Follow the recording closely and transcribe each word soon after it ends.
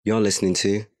You're listening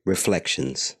to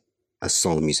Reflections, a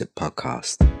soul music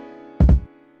podcast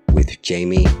with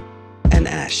Jamie and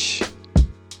Ash,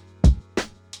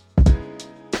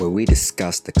 where we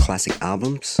discuss the classic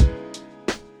albums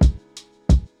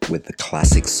with the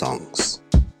classic songs.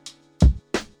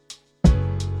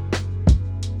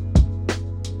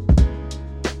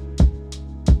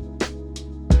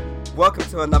 Welcome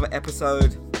to another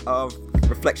episode of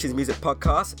Reflections Music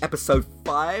Podcast, episode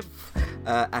 5.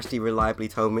 Ashley reliably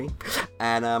told me,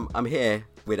 and I'm here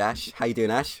with Ash. How you doing,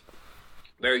 Ash?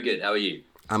 Very good. How are you?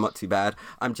 I'm not too bad.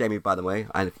 I'm Jamie, by the way.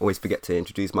 I always forget to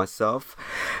introduce myself.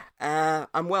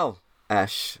 I'm well,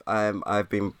 Ash. I've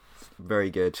been very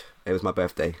good. It was my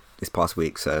birthday this past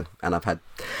week, and I've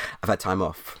had time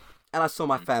off, and I saw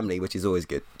my family, which is always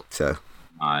good. So,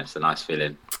 It's a nice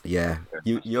feeling. Yeah.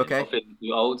 You okay? Not feeling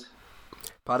too old?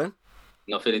 Pardon?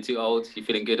 Not feeling too old? You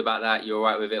feeling good about that? You all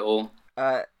right with it all?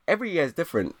 Every year is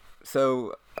different.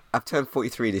 So I've turned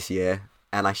 43 this year,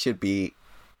 and I should be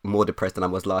more depressed than I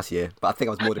was last year. But I think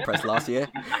I was more depressed last year,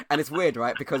 and it's weird,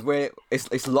 right? Because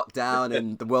it's locked down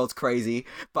and the world's crazy.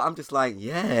 But I'm just like,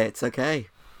 yeah, it's okay.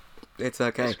 It's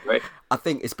okay. That's great. I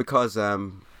think it's because I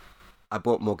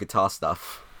bought more guitar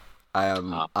stuff.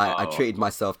 I treated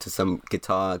myself to some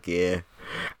guitar gear,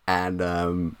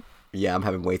 and yeah, I'm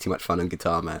having way too much fun on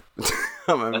guitar, man.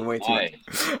 I'm having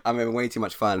way too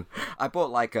much fun. I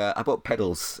bought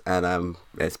pedals, and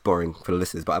it's boring for the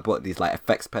listeners, but I bought these like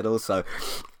effects pedals. So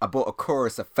I bought a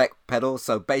chorus effect pedal.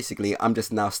 So basically, I'm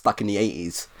just now stuck in the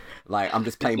 80s. Like, I'm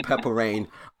just playing Purple Rain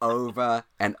over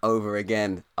and over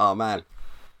again. Oh man.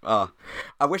 Oh,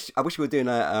 I wish we were doing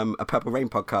a Purple Rain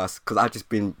podcast, because I've just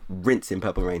been rinsing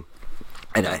Purple Rain.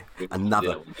 Anyway,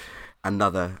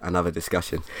 another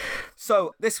discussion.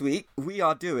 So this week we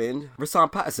are doing Rahsaan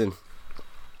Patterson.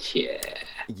 Yeah.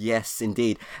 Yes,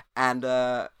 indeed. And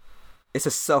it's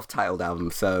a self-titled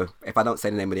album, so if I don't say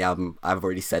the name of the album, I've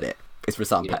already said it. It's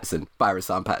Rahsaan Patterson, by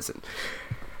Rahsaan Patterson.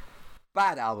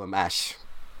 Bad album, Ash.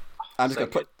 I'm just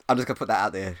gonna put that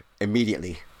out there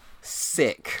immediately.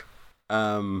 Sick.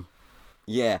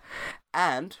 Yeah.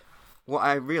 And what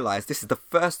I realized, this is the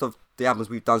first of the albums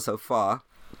we've done so far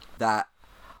that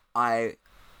I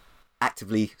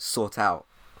actively sought out.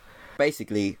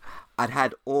 Basically, I'd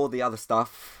had all the other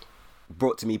stuff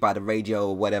brought to me by the radio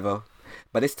or whatever,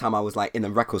 but this time I was like in a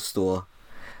record store,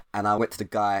 and I went to the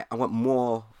guy. I want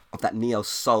more of that neo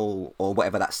soul or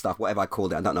whatever that stuff, whatever I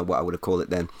called it. I don't know what I would have called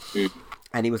it then.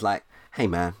 And he was like, "Hey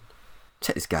man,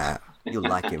 check this guy out. You'll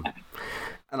like him."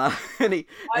 I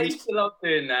used to love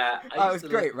doing that. It was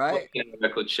great, right? In the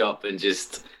record shop and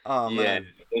just man.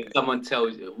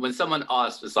 When someone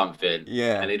asks for something,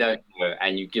 and they don't know,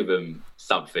 and you give them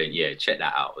something, check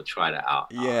that out or try that out.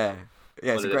 Yeah,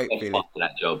 it's a great feeling. For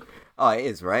that job. Oh, it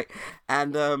is, right?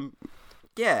 And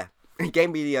he gave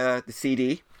me the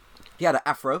CD. He had an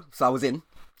afro, so I was in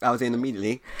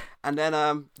immediately. And then,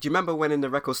 do you remember when in the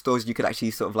record stores you could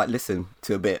actually sort of like listen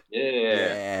to a bit?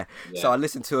 Yeah. So I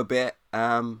listened to a bit.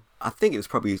 I think it was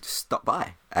probably Stop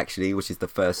By, actually, which is the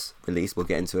first release. We'll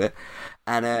get into it.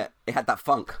 And it had that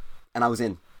funk, and I was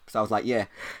in. So I was like, yeah.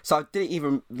 So I didn't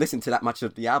even listen to that much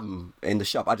of the album in the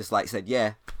shop. I just like said,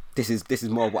 yeah, this is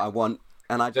more what I want.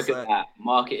 And I just look at that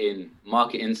marketing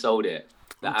sold it.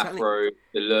 The afro,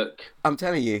 the look. I'm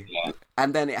telling you. Yeah.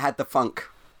 And then it had the funk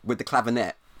with the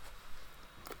clavinet.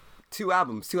 Two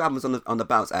albums on the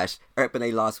bounce, Ash. Eric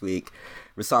Benet last week,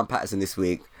 Rahsaan Patterson this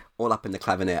week, all up in the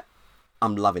clavinet.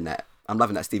 I'm loving that. I'm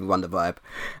loving that Stevie Wonder vibe.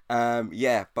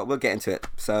 Yeah, but we'll get into it.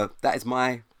 So that is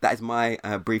my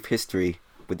brief history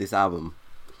with this album.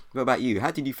 What about you?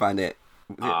 How did you find it?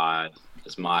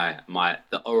 It's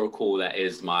the oracle that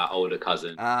is my older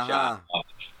cousin, shout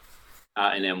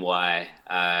out in NY,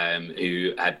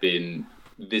 who had been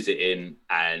visiting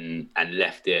and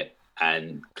left it,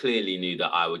 and clearly knew that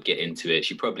I would get into it.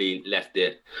 She probably left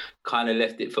it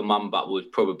for mum, but was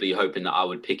probably hoping that I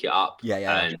would pick it up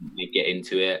and get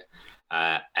into it.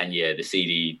 And the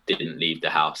CD didn't leave the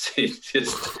house. It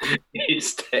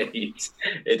stayed.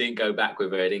 It didn't go back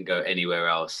with her. It didn't go anywhere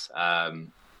else. I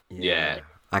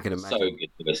can imagine. So good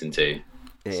to listen to.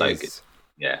 Good.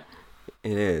 Yeah.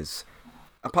 It is.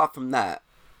 Apart from that,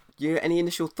 any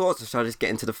initial thoughts, or should I just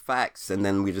get into the facts and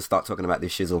then we just start talking about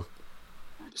this shizzle?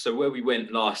 So where we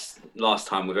went last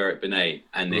time with Eric Benet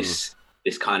and this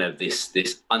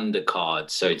undercard,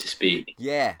 so to speak,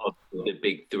 of the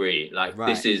big three. Like,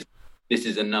 right. This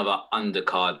is another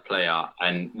undercard player,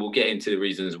 and we'll get into the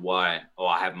reasons why, or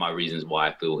I have my reasons why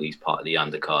I feel he's part of the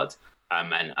undercard.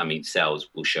 And I mean, sales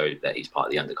will show that he's part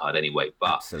of the undercard anyway.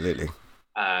 But absolutely.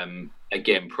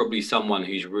 Again, probably someone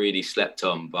who's really slept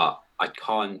on, but I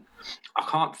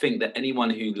can't think that anyone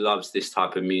who loves this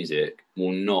type of music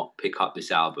will not pick up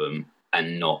this album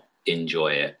and not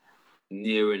enjoy it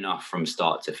near enough from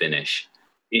start to finish.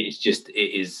 It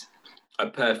is a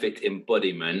perfect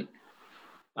embodiment.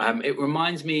 It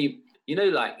reminds me,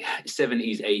 like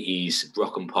 70s, 80s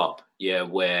rock and pop,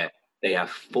 where they have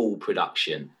full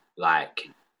production. Like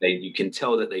you can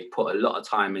tell that they've put a lot of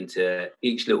time into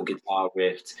each little guitar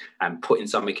riff and putting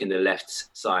something in the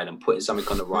left side and putting something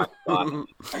on the right side,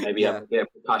 and maybe have a bit of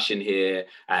percussion here,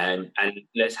 and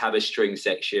let's have a string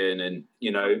section. And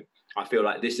I feel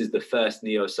like this is the first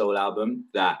neo soul album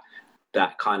that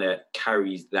kind of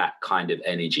carries that kind of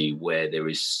energy, where there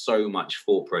is so much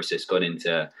thought process gone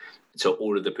into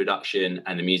all of the production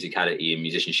and the musicality and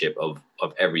musicianship of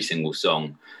every single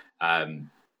song,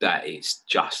 that it's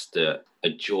just a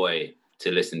joy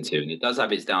to listen to. And it does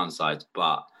have its downsides,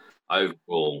 but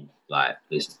overall, like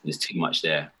there's too much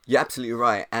there. You're absolutely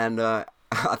right. And I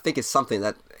think it's something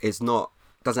that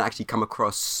doesn't actually come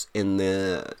across in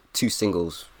the 2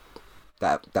 singles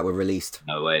that were released.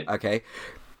 No way. Okay.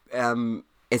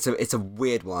 It's a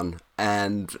weird one,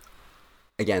 and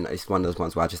again, it's one of those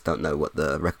ones where I just don't know what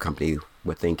the record company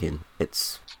were thinking.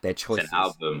 It's their choices.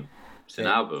 It's an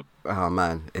album. Oh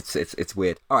man, it's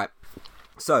weird. All right,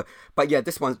 so but yeah,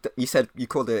 this one you said you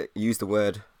used the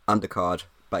word undercard,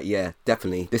 but yeah,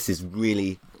 definitely this is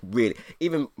really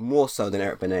even more so than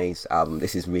Eric Benet's album.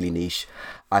 This is really niche.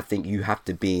 I think you have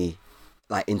to be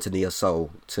like into neo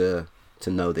soul to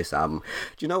know this album.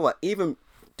 Do you know what? Even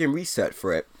doing research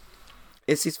for it,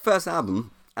 it's his first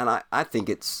album, and I think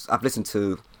I've listened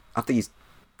to, I think he's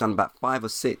done about 5 or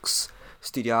 6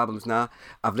 studio albums now.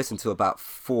 I've listened to about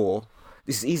 4.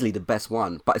 This is easily the best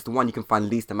one, but it's the one you can find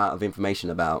least amount of information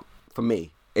about. For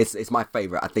me, it's my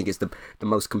favorite. I think it's the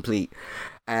most complete,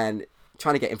 and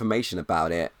trying to get information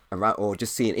about it or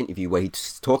just see an interview where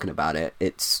he's talking about it,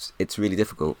 it's really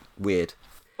difficult. Weird.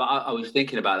 But I was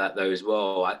thinking about that though as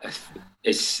well.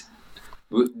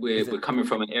 We're coming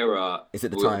from an era. Is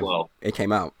it the time it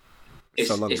came out?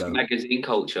 So long ago. It's magazine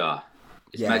culture.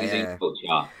 Culture.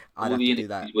 All the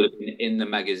interviews would have been in the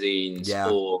magazines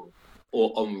or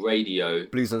on radio.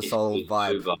 Blues and Soul,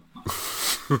 Vibe.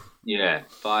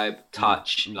 Vibe,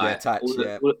 Touch. Touch.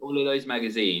 All of those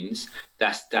magazines.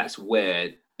 That's where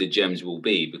the gems will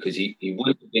be, because he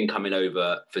wouldn't have been coming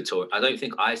over for tour. I don't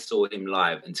think I saw him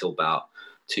live until about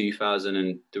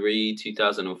 2003,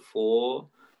 2004.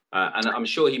 And I'm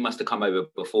sure he must have come over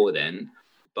before then,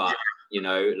 but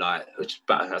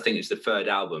but I think it's the 3rd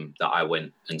album that I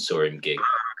went and saw him gig.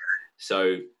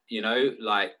 So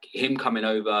like him coming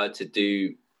over to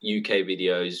do UK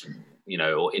videos,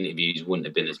 or interviews wouldn't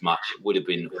have been as much. It would have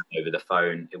been over the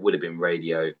phone. It would have been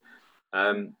radio,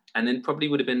 and then probably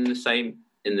would have been the same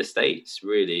in the States,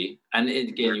 really. And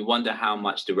again, you wonder how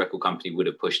much the record company would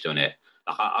have pushed on it.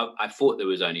 Like I thought there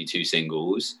was only 2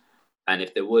 singles. And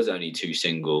if there was only 2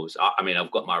 singles, I mean,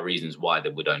 I've got my reasons why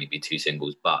there would only be 2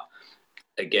 singles. But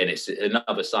again, it's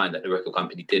another sign that the record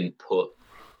company didn't put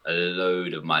a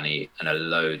load of money and a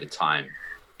load of time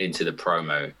into the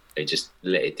promo. They just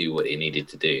let it do what it needed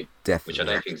to do. Definitely. Which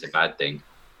I don't think is a bad thing.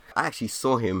 I actually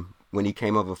saw him when he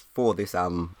came over for this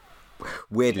album.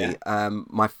 Weirdly,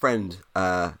 my friend,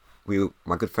 my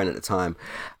good friend at the time,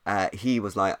 he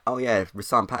was like, "Oh yeah,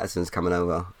 Rahsaan Patterson's coming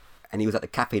over," and he was at the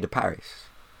Café de Paris.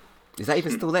 Is that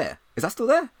even still there? Is that still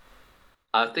there?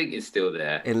 I think it's still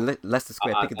there. In Leicester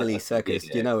Square, Piccadilly Circus,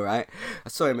 you know, right? I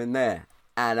saw him in there.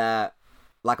 And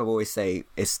like I always say,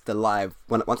 it's the live.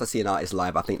 Once I see an artist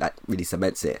live, I think that really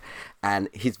cements it. And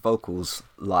his vocals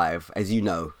live, as you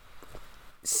know,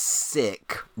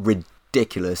 sick,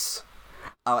 ridiculous.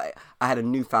 I had a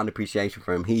newfound appreciation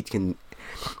for him.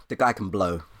 The guy can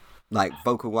blow. Like,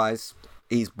 vocal-wise,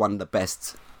 he's one of the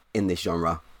best in this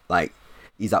genre. Like,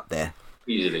 he's up there.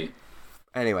 Easily.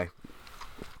 Anyway,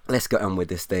 let's get on with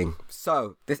this thing.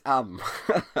 So, this album,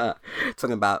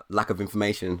 talking about lack of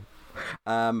information,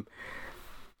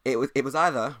 it was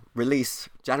either released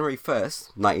January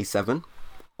 1st, 97,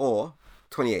 or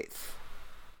 28th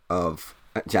of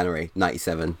January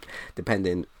 97,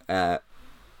 depending.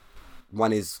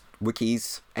 One is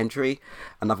Wiki's entry,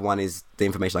 another one is the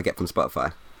information I get from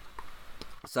Spotify.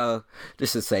 So,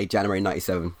 let's just say January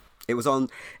 97. It was on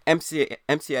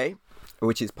MCA,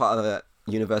 which is part of the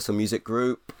Universal Music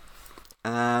Group,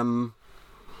 and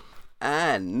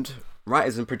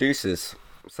writers and producers.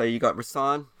 So you got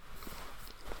Rahsaan,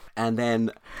 and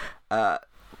then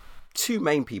 2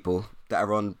 main people that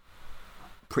are on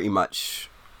pretty much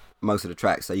most of the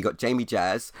tracks. So you got Jamie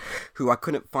Jazz, who I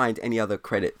couldn't find any other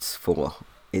credits for.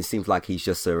 It seems like his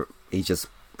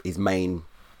main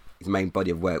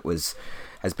body of work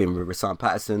has been with Rahsaan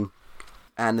Patterson.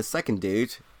 And the second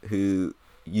dude, who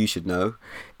you should know,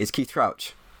 is Keith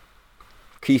Crouch.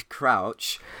 Keith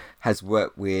Crouch has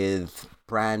worked with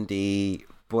Brandy,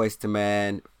 Boyz II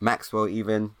Men, Maxwell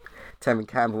even, Tevin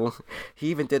Campbell. He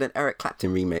even did an Eric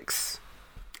Clapton remix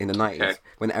in the 90s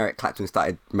when Eric Clapton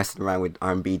started messing around with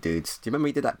R&B dudes. Do you remember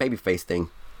he did that Babyface thing?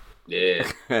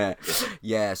 Yeah.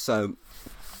 Yeah, so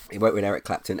he worked with Eric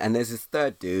Clapton. And there's this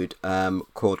third dude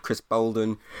called Chris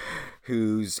Bolden,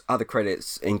 whose other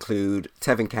credits include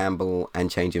Tevin Campbell and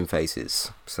Changing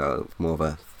Faces. So more of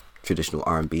a traditional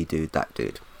R&B dude, that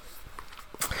dude.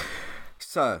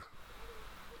 So,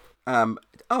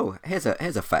 here's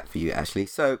a fact for you, Ashley.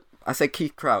 So I said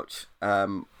Keith Crouch,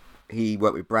 he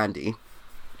worked with Brandy.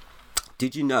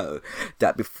 Did you know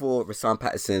that before Rahsaan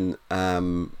Patterson,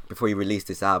 before he released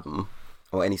this album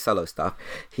or any solo stuff,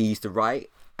 he used to write,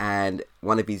 and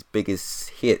one of his biggest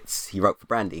hits he wrote for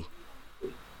Brandy?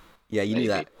 Yeah, you knew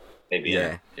that. Maybe.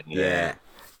 Yeah.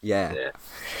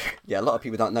 A lot of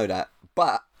people don't know that.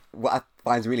 But what I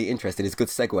find really interesting is a good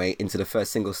segue into the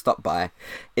first single, Stop By.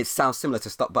 It sounds similar to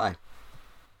Stop By.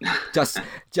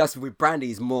 just with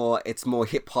Brandy, it's more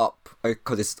hip hop,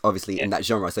 because it's obviously in that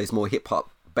genre, so it's more hip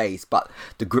hop bass. But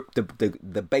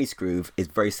the bass groove is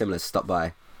very similar to Stop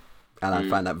By, and I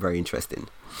find that very interesting.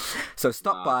 So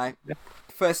Stop By,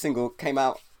 first single came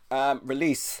out,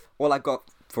 release. All I got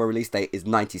for a release date is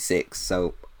 96,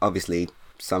 so obviously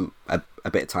a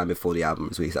bit of time before the album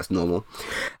was released. That's normal.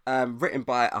 Written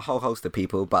by a whole host of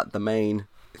people, but the main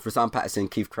Rahsaan Patterson,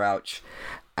 Keith Crouch,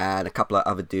 and a couple of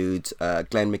other dudes,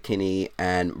 Glenn McKinney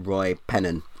and Roy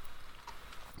Pennon.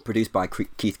 Produced by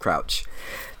Keith Crouch.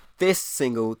 This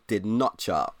single did not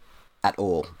chart at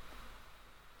all.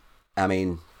 I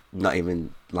mean, not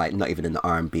even in the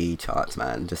R&B charts,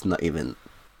 man. Just not even.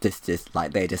 Just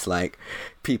like, they're just like,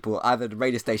 people, either the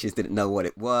radio stations didn't know what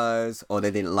it was, or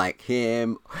they didn't like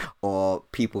him, or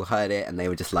people heard it and they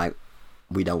were just like,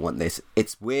 we don't want this.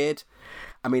 It's weird.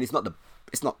 I mean, it's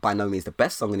not by no means the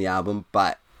best song on the album,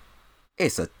 but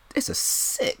it's a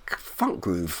sick funk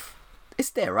groove. It's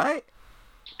there, right?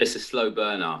 It's a slow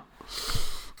burner.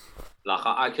 Like,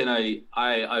 I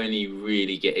only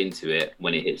really get into it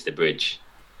when it hits the bridge.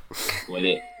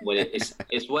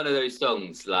 It's one of those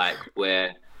songs, like,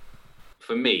 where,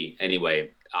 for me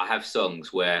anyway, I have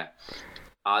songs where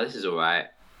this is all right,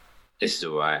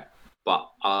 but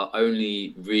I'll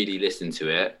only really listen to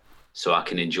it so I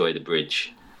can enjoy the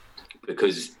bridge,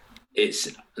 because it's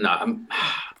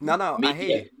I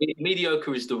hear you.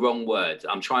 Mediocre is the wrong word.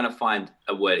 I'm trying to find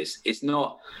a word. It's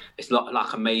not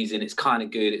like amazing. It's kind of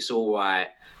good. It's all right,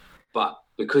 but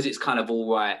because it's kind of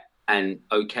all right and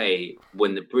okay,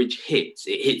 when the bridge hits,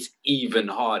 it hits even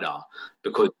harder,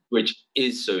 because the bridge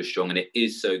is so strong and it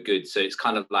is so good. So it's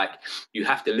kind of like you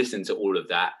have to listen to all of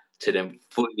that to then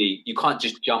fully. You can't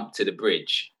just jump to the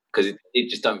bridge, because it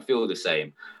just don't feel the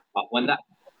same. But when that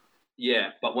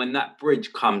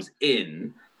bridge comes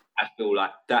in, I feel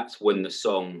like that's when the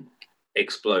song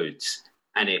explodes,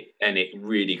 and it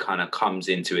really kind of comes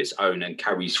into its own and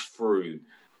carries through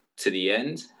to the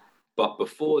end. But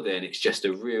before then, it's just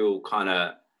a real kind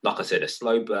of, like I said, a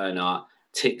slow burner,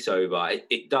 ticks over.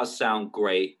 It does sound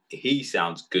great. He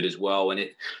sounds good as well. And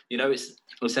it's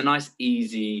a nice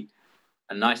easy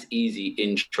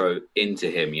intro into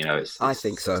him. I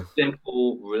think so.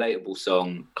 Simple, relatable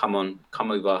song. Come on, come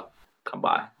over, come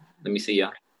by. Let me see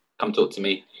ya. Come talk to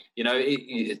me.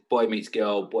 It's boy meets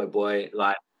girl, boy.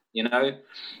 Like,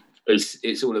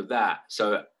 it's all of that.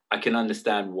 So I can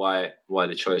understand why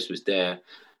the choice was there.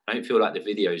 I don't feel like the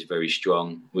video is very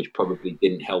strong, which probably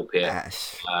didn't help it.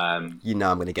 I'm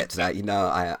going to get to that.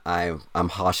 I'm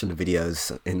harsh on the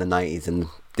videos in the 90s, and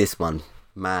this one,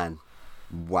 man,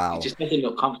 wow. It just doesn't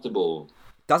look comfortable.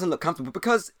 Doesn't look comfortable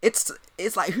because it's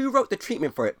like, who wrote the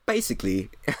treatment for it?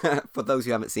 Basically, for those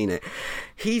who haven't seen it,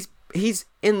 he's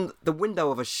in the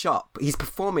window of a shop. He's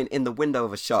performing in the window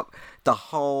of a shop the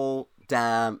whole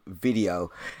damn video,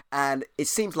 and it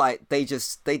seems like they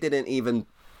didn't even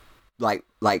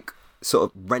like sort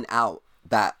of rent out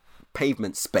that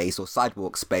pavement space or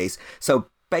sidewalk space. So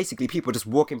basically people just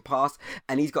walking past,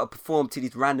 and he's got to perform to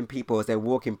these random people as they're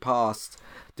walking past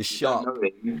the shop.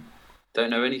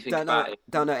 Don't know anything about him.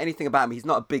 Don't know anything about him. He's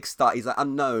not a big star. He's like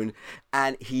unknown,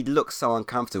 and he looks so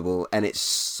uncomfortable, and it's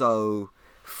so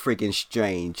friggin'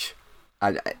 strange.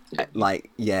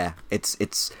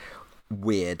 It's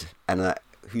weird. And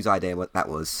whose idea that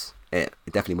was? It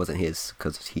definitely wasn't his,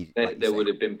 because they would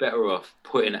have been better off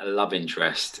putting a love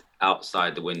interest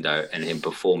outside the window and him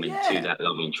performing to that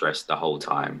love interest the whole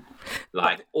time,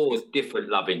 or different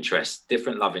love interests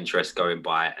going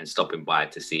by and stopping by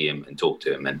to see him and talk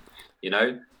to him, and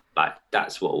Like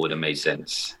that's what would have made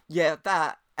sense. Yeah,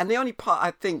 that. And the only part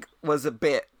I think was a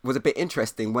bit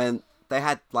interesting when they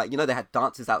had they had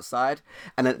dancers outside,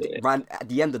 and then ran at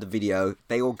the end of the video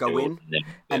they all go in,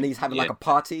 and he's having like a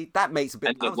party. That makes a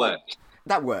bit. And it works.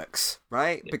 That works,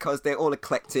 right? Yeah. Because they're all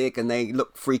eclectic and they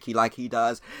look freaky like he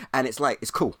does, and it's like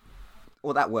it's cool.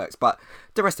 All that works, but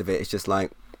the rest of it is just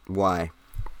like why.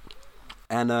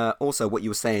 And also what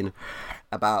you were saying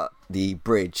about the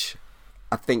bridge,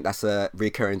 I think that's a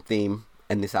recurring theme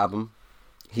in this album.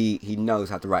 He knows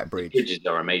how to write a bridge. The bridges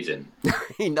are amazing.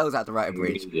 He knows how to write a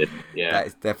bridge. Yeah. That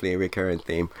is definitely a recurring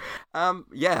theme.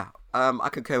 I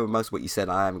concur with most of what you said.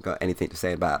 I haven't got anything to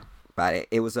say about it.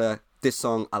 It was this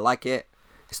song, I like it.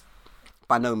 It's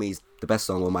by no means the best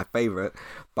song or my favourite,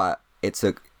 but it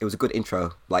was a good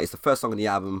intro. Like, it's the first song on the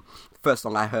album, first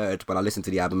song I heard when I listened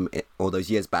to the album all those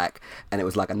years back, and it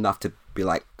was like enough to be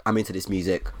like, I'm into this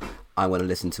music, I want to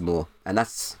listen to more. And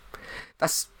that's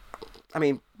I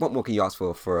mean, what more can you ask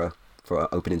for an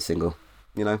opening single,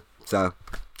 you know? So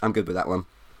I'm good with that one.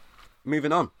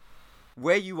 Moving on.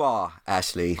 Where You Are,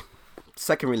 Ashley.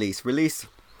 Second release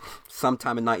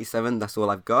sometime in 97. That's all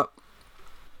I've got.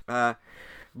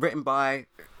 Written by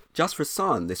Just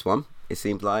Rahsaan, this one, it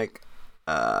seems like.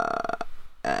 And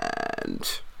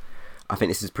I think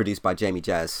this is produced by Jamie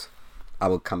Jazz. I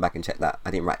will come back and check that.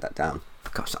 I didn't write that down.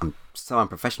 Gosh, I'm so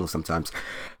unprofessional sometimes.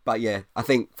 But yeah, I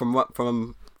think from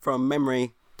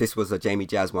memory, this was a Jamie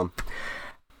Jazz one.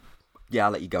 Yeah,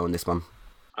 I'll let you go on this one.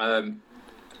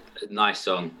 Nice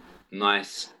song.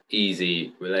 Nice,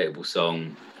 easy, relatable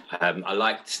song. I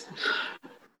liked...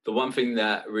 The one thing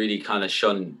that really kind of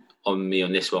shone on me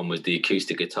on this one was the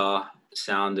acoustic guitar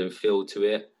sound and feel to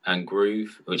it and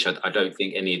groove, which I don't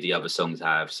think any of the other songs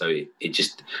have. So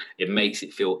it makes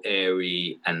it feel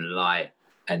airy and light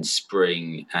and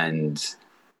spring and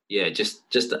yeah, just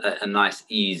a nice,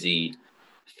 easy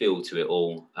feel to it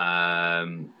all.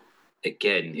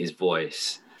 Again, his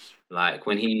voice, like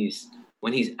when he's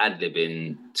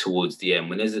ad-libbing towards the end,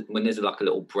 when there's like a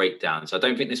little breakdown. So I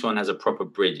don't think this one has a proper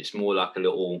bridge. It's more like a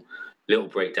little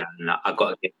breakdown. And I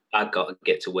got to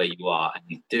get to where you are, and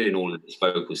he's doing all of this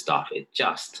vocal stuff. It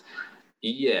just,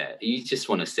 yeah, you just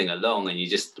want to sing along, and you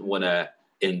just want to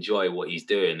enjoy what he's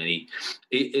doing. And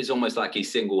it's almost like he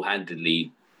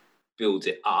single-handedly builds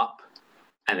it up,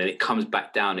 and then it comes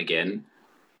back down again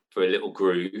for a little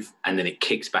groove, and then it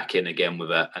kicks back in again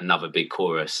with another big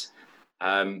chorus.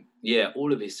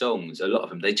 All of his songs, a lot of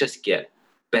them, they just get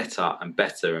better and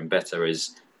better and better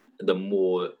as the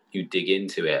more you dig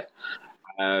into it.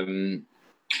 So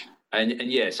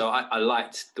I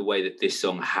liked the way that this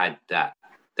song had that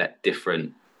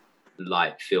different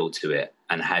light feel to it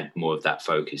and had more of that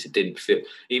focus. It didn't feel,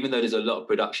 even though there's a lot of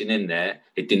production in there,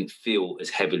 it didn't feel as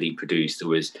heavily produced. There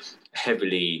was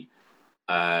heavily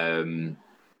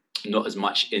not as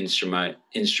much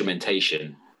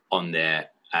instrumentation on there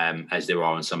as there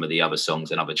are on some of the other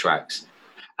songs and other tracks.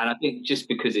 And I think just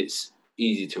because it's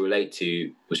easy to relate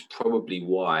to was probably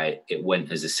why it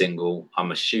went as a single.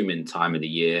 I'm assuming time of the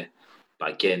year, but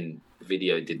again, the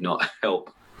video did not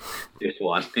help this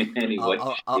one in any way.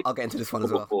 I'll get into this one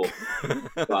as well.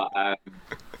 But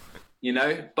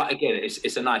but again,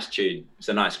 it's a nice tune. It's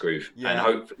a nice groove. Yeah. And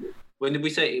hopefully, when did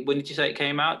you say it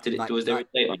came out? Was there a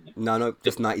date on it? No,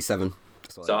 just 97.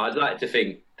 So I'd like to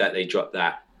think that they dropped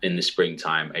that in the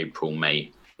springtime, April,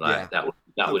 May. That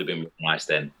would have been really nice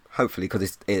then. Hopefully,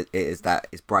 because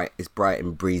it's bright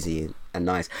and breezy and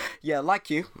nice. Yeah, like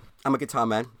you, I'm a guitar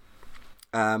man.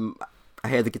 I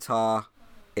hear the guitar,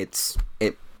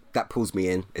 that pulls me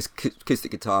in. It's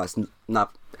acoustic guitar. It's a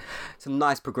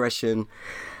nice progression.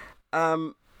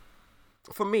 For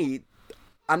me,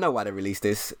 I know why they released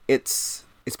this. It's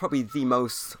probably the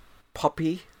most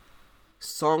poppy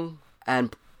song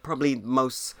and probably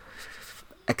the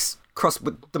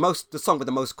song with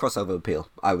the most crossover appeal,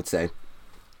 I would say.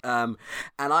 And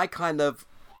I like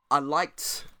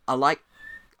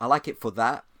it for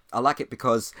that. I like it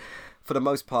because for the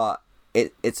most part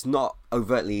it's not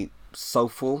overtly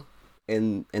soulful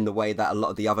in the way that a lot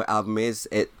of the other album is.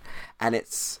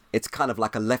 It's kind of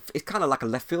like a left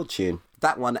field tune.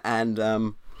 That one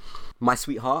and My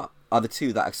Sweetheart are the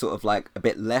two that are sort of like a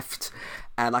bit left,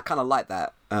 and I kind of like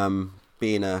that.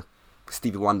 Being a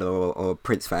Stevie Wonder or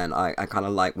Prince fan, I kind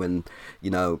of like when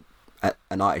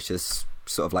an artist just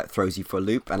sort of like throws you for a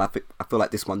loop, and I feel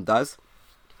like this one does.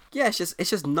 Yeah, it's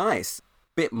just nice,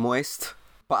 bit moist,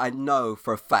 but I know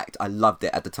for a fact I loved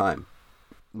it at the time.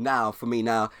 Now for me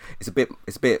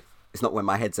it's not where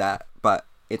my head's at, but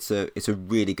it's a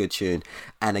really good tune,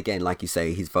 and again, like you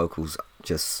say, his vocals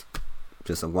just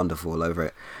are wonderful all over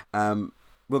it.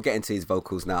 We'll get into his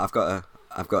vocals now. I've got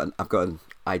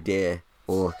idea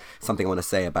or something I want to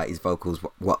say about his vocals,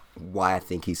 why I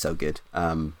think he's so good.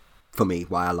 For me,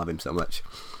 why I love him so much.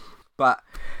 But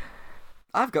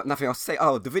I've got nothing else to say.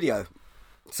 Oh, the video.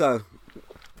 So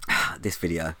this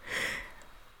video,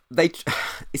 it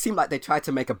seemed like they tried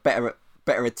to make a better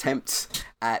attempt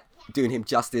at doing him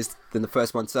justice than the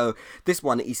first one. So this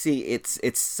one, you see, it's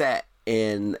set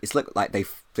in, it's looked like they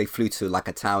flew to like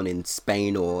a town in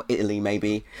Spain or Italy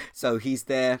maybe. So he's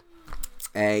there.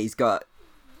 He's got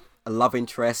a love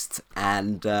interest,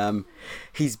 and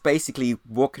he's basically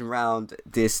walking around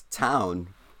this town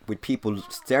with people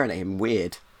staring at him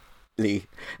weirdly.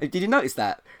 Did you notice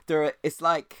that? It's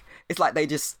like they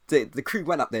just the crew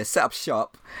went up there, set up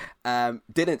shop,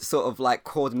 didn't sort of like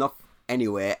cordon off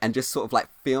anywhere, and just sort of like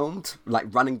filmed like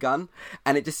run and gun,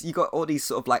 and it just, you got all these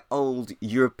sort of like old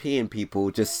European people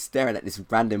just staring at this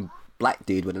random black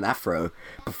dude with an afro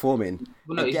performing.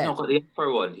 Well, no, he's not got the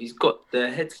afro on. He's got the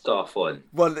headscarf on.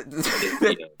 Well,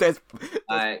 there's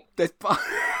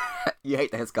you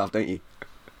hate the headscarf, don't you?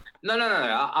 No.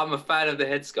 I'm a fan of the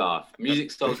headscarf. Music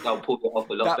Soul Style pulled it off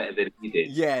a lot better than he did.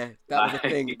 Yeah, that was the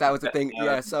thing. That was the thing.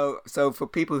 Yeah. So for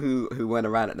people who weren't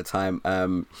around at the time,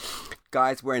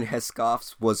 guys wearing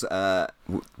headscarves was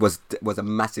a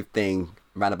massive thing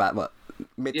around about what,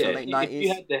 mid to late 90s. If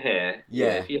you had the hair,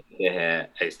 if you had the hair,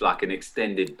 it's like an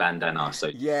extended bandana. So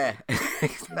yeah,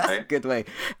 that's a good way.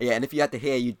 Yeah, and if you had the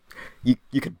hair, you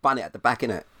could bun it at the back,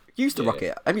 innit? You used to rock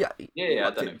it. I mean,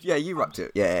 I don't know. Yeah, you rocked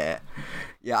it. Yeah.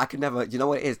 I could never. You know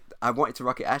what it is? I wanted to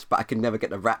rock it, Ash, but I could never get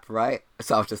the rap right.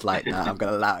 So I was just like, nah, I'm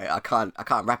gonna allow it. I can't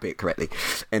rap it correctly.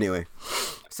 Anyway,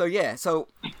 so yeah,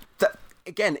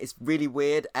 again, it's really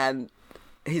weird, and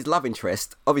his love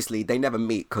interest. Obviously, they never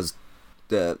meet because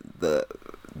the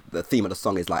theme of the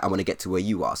song is like, I want to get to where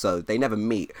you are. So they never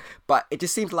meet, but it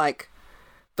just seems like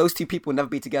those two people will never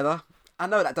be together. I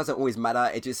know that doesn't always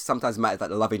matter. It just sometimes matters that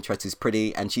the love interest is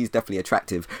pretty and she's definitely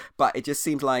attractive. But it just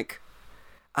seems like,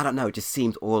 I don't know, it just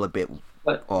seems all a bit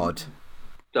odd.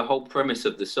 The whole premise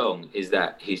of the song is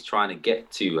that he's trying to get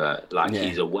to her,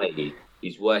 he's away.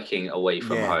 He's working away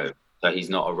from home, so he's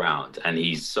not around, and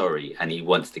he's sorry, and he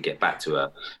wants to get back to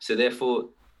her. So therefore,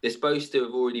 they're supposed to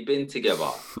have already been together.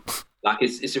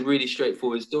 It's a really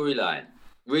straightforward storyline.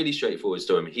 Really straightforward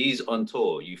story. I mean, he's on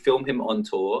tour. You film him on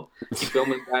tour. You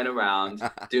film him going around,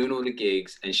 doing all the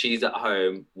gigs, and she's at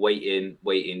home waiting,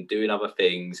 doing other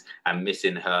things, and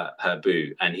missing her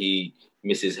boo, and he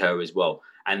misses her as well.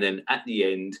 And then at the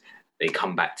end, they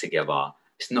come back together.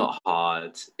 It's not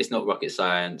hard. It's not rocket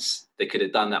science. They could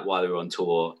have done that while they were on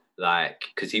tour,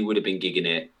 because he would have been gigging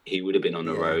it. He would have been on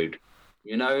the road.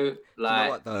 You know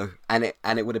what, though, and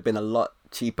it would have been a lot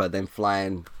cheaper than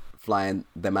flying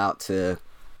them out to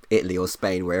Italy or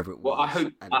Spain, wherever it was. Well,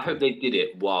 I hope they did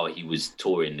it while he was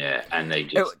touring there, and they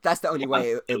just. That's the only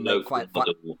way it'll make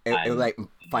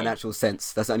financial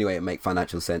sense. That's the only way it'll make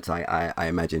financial sense. I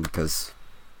imagine, because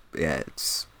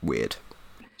it's weird.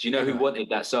 Do you know who wanted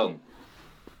that song?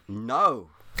 No.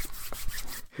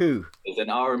 Who? There's an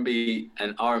R&B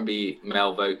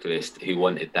male vocalist who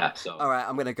wanted that song. All right,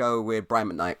 I'm gonna go with Brian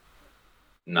McKnight.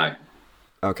 No.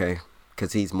 Okay,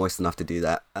 because he's moist enough to do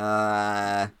that.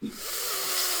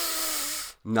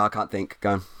 No, I can't think. Go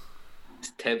on.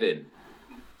 It's Tevin.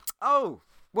 Oh,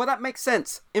 well, that makes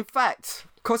sense. In fact,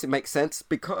 of course it makes sense,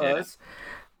 because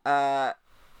in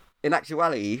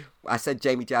actuality, I said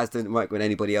Jamie Jazz didn't work with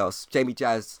anybody else. Jamie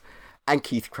Jazz and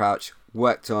Keith Crouch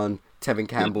worked on Tevin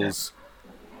Campbell's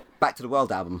Back to the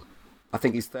World album. I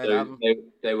think his third album.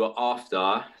 They were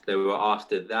after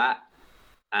that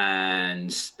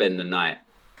and Spend the Night,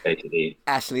 basically.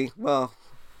 Ashley, well,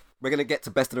 we're going to get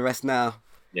to Best of the Rest now.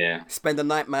 Yeah. Spend the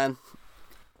Night, man.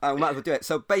 I might as well do it.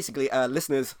 So basically,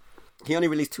 listeners, he only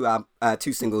released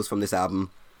two singles from this album.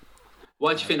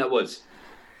 Why do you think that was?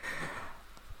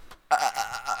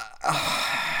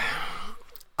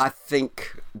 I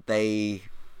think the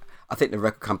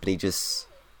record company just...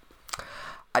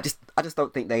 I just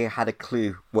don't think they had a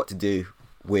clue what to do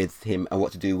with him and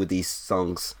what to do with these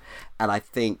songs. And I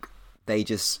think they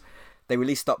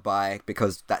released Stop By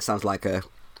because that sounds like an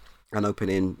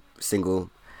opening single.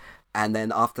 And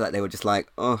then after that, they were just like,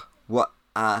 oh, what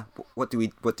do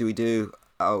we do?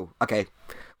 Oh, okay.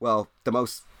 Well, the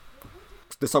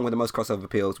song with the most crossover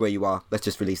appeals, Where You Are, let's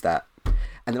just release that.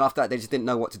 And then after that, they just didn't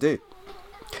know what to do.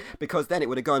 Because then it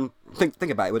would have gone, think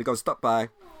about it, it would have gone Stop By,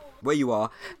 Where You Are,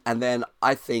 and then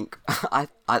I think, I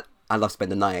love Spend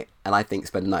the Night, and I think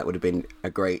Spend the Night would have been a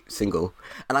great single.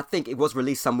 And I think it was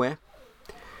released somewhere,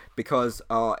 because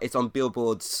it's on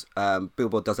Billboard's,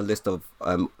 Billboard does a list of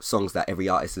songs that every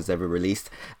artist has ever released,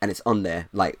 and it's on there,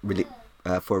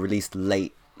 for released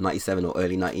late '97 or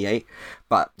early '98,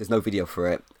 but there's no video for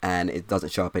it, and it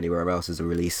doesn't show up anywhere else as a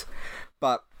release.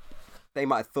 But they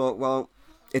might have thought, well,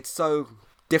 it's so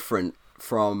different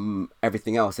from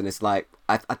everything else, and it's like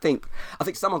I think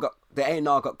someone got the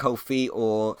A&R got cold feet,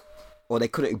 or they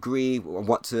couldn't agree on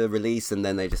what to release, and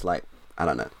then they just like, I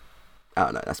don't know.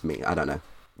 That's me. I don't know.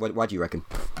 Why do you reckon?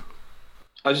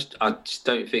 I just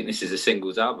don't think this is a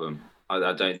singles album.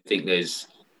 I don't think there's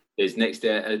next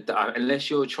there unless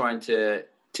you're trying to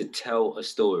tell a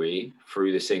story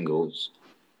through the singles.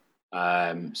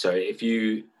 So if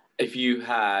you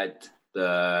had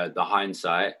the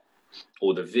hindsight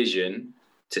or the vision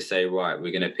to say, right,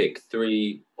 we're going to pick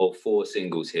 3 or 4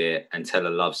 singles here and tell a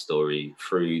love story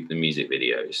through the music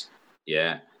videos,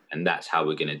 yeah, and that's how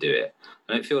we're going to do it.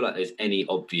 I don't feel like there's any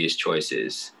obvious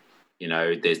choices. You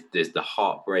know, there's the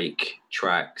heartbreak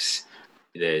tracks,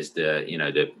 there's the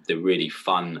really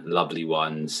fun, lovely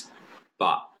ones.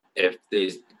 But if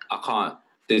I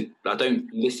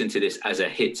don't listen to this as a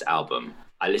hits album.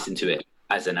 I listen to it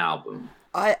as an album.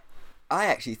 I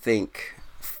actually think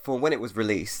for when it was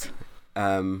released,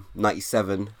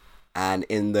 97, and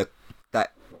in that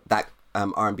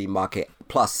R&B market,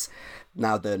 plus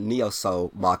now the neo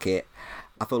soul market,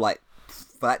 I feel like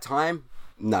for that time,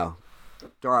 no,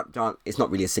 it's not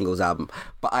really a singles album.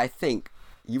 But I think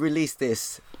you released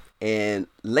this in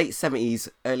late 70s,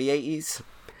 early 80s.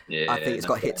 Yeah, I think it's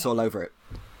got hits all over it.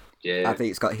 Yeah, I think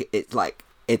it's got it's like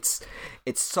it's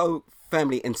so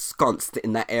firmly ensconced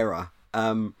in that era.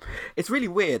 It's really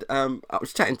weird. I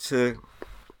was chatting to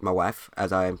my wife,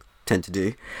 as I tend to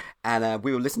do, and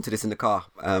we were listening to this in the car.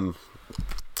 And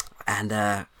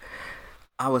I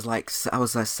was like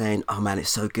saying, "Oh man, it's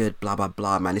so good, blah blah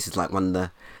blah, man. This is like one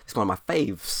of my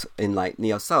faves in like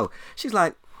neo soul." She's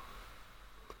like,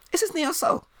 "This is neo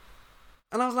soul,"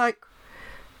 and I was like,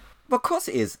 "Well, of course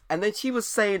it is." And then she was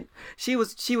saying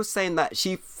that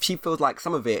she feels like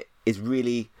some of it is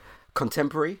really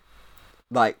contemporary,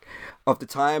 like of the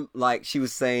time. Like she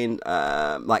was saying,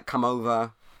 like "Come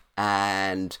Over,"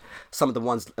 and some of the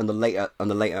ones on the later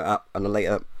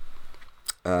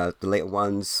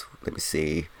ones. Let me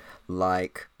see,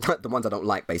 like the ones I don't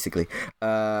like, basically.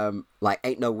 Like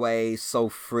 "Ain't No Way," "So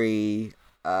Free,"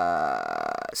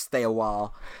 "Stay a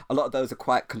While." A lot of those are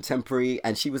quite contemporary,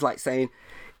 and she was like saying,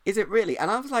 "Is it really?" And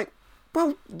I was like,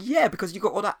 "Well, yeah, because you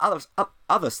got all that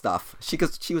other stuff."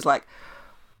 She was like,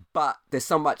 "But there's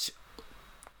so much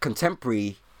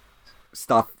contemporary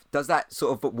stuff. Does that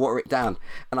sort of water it down?"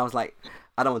 And I was like,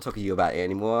 "I don't want to talk to you about it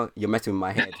anymore. You're messing with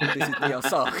my head. This is neo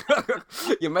soul.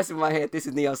 You're messing with my head. This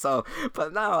is neo soul."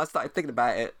 But now I started thinking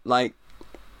about it. Like,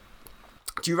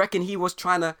 do you reckon he was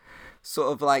trying to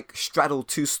sort of like straddle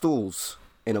two stools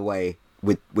in a way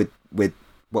with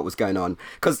what was going on?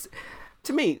 Because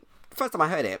to me, the first time I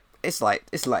heard it, it's like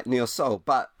neo soul.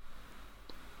 But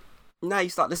now you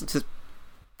start listening to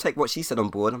take what she said on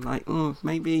board. I'm like,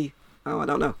 maybe. Oh, I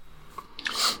don't know.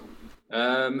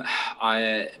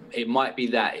 It might be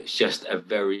that it's just a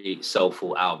very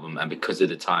soulful album, and because of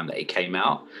the time that it came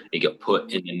out, it got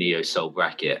put in the neo soul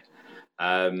bracket.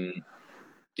 But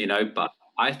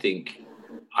I think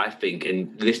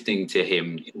in listening to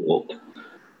him talk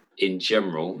in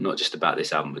general, not just about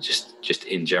this album, but just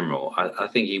in general, I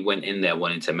think he went in there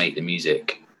wanting to make the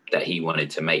music that he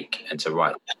wanted to make and to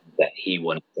write that he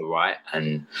wanted to write,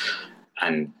 and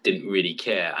didn't really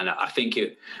care. And I think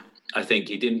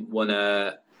he didn't want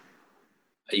to.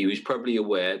 He was probably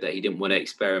aware that he didn't want to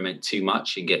experiment too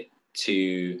much and get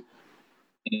too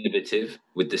innovative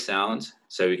with the sounds.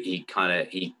 So he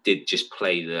did just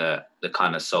play the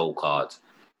kind of soul card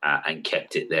and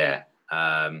kept it there.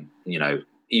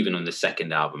 Even on the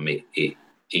second album,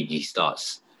 he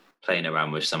starts playing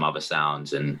around with some other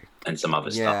sounds and some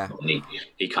other stuff. And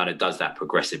he kind of does that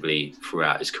progressively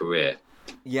throughout his career.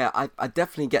 Yeah, I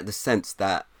definitely get the sense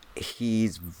that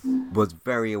was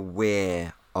very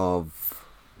aware of,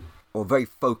 or very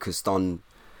focused on,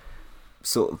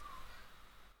 sort of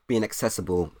being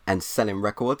accessible and selling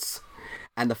records,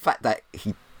 and the fact that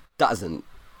he doesn't,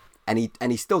 and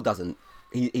he still doesn't.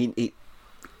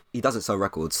 He doesn't sell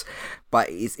records, but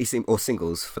or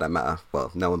singles for that matter.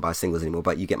 Well, no one buys singles anymore,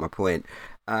 but you get my point.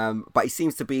 But it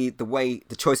seems to be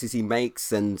the choices he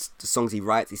makes and the songs he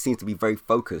writes, he seems to be very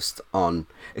focused on,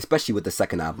 especially with the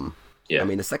second album. Yeah. I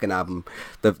mean, the second album,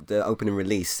 the opening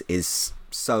release is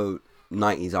so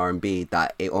 90s R&B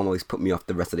that it almost put me off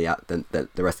the rest of the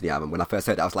album. When I first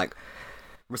heard it, I was like,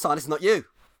 Rahsaan, this is not you.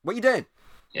 What are you doing?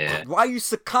 Yeah. Why are you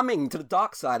succumbing to the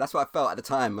dark side? That's what I felt at the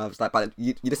time. I was like, but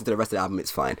you listen to the rest of the album,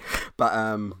 it's fine. But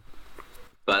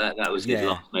that was his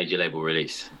last major label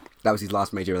release. That was his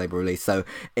last major label release. So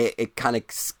it kind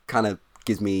of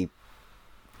gives me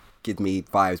gives me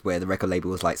vibes where the record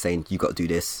label was like saying, you got to do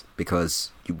this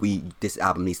because this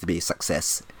album needs to be a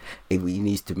success. We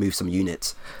need to move some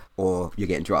units or you're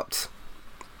getting dropped.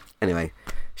 Anyway,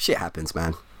 shit happens,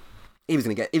 man. He was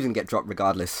gonna get dropped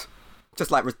regardless.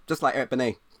 Just like Eric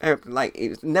Benet. Like,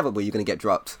 it's inevitable you're gonna get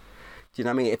dropped. Do you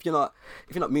know what I mean? If you're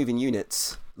not moving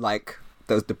units like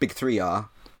the big three are,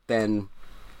 then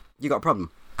you got a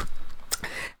problem.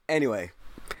 Anyway,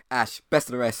 Ash, best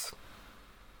of the rest.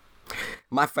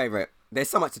 My favourite. There's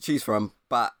so much to choose from,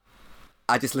 but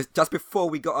I just before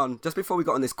we got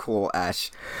on this call,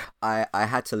 Ash, I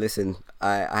had to listen.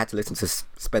 I had to listen to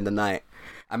Spend the Night.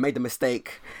 I made the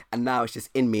mistake, and now it's just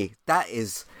in me.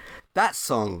 That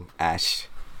song, Ash,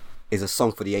 is a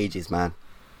song for the ages, man.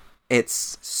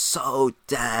 It's so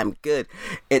damn good.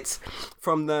 It's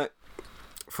from the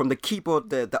keyboard,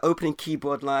 the opening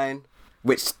keyboard line,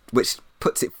 which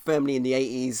puts it firmly in the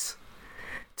 80s,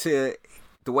 to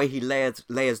the way he layers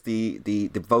the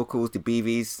vocals, the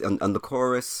BVs on the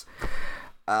chorus.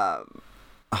 Oh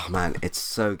man, it's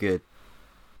so good.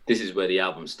 This is where the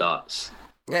album starts.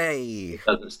 Hey! It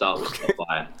doesn't start with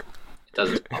Fire. It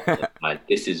doesn't start with Fire.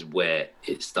 This is where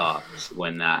it starts,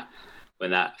 when that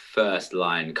first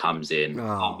line comes in.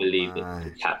 I can't believe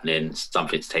it's happening.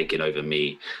 Something's taking over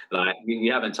me. Like, we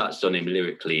haven't touched on him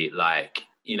lyrically. Like,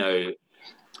 you know,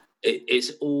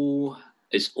 it's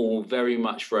all very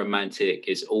much romantic.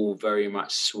 It's all very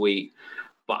much sweet.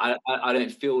 But I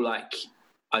don't feel like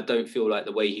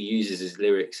the way he uses his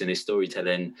lyrics and his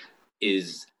storytelling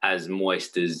is as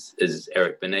moist as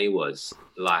Eric Benet was.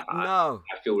 Like, I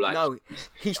feel like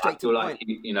he's straight to the point.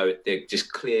 You know, they're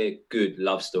just clear, good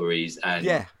love stories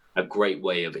and a great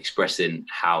way of expressing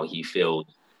how he feels,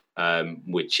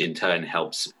 which in turn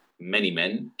helps many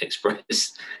men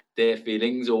express their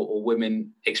feelings, or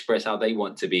women express how they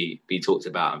want to be talked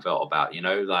about and felt about. You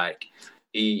know, like,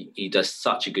 he does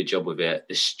such a good job with it.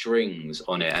 The strings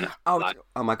on it, and oh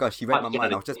my gosh, you read my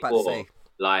mind. I was just about to say,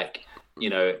 like, you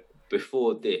know,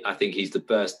 before this, I think he's the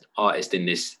first artist in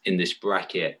this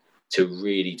bracket to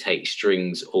really take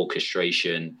strings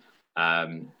orchestration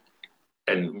and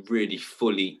really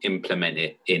fully implement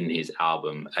it in his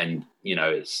album. And, you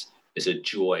know, it's a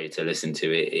joy to listen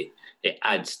to it. It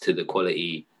adds to the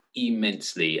quality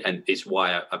immensely, and it's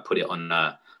why I put it on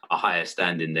a higher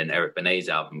standing than Eric Benet's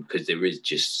album, because there is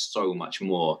just so much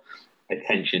more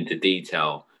attention to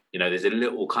detail. You know, there's a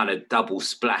little kind of double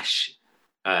splash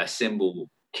cymbal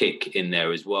kick in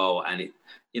there as well, and it,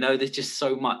 you know, there's just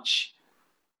so much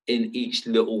in each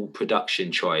little production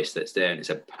choice that's there, and it's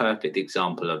a perfect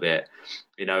example of it.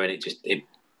 You know, and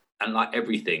and like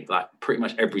everything, like pretty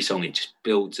much every song, it just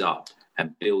builds up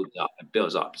and builds up and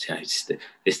builds up. You know, it's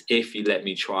this "If You Let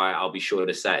Me Try, I'll Be Sure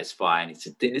to Satisfy," and it's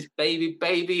this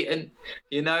baby, and,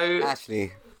 you know,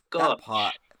 actually,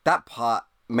 that part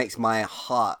makes my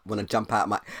heart want to jump out.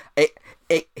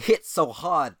 It hits so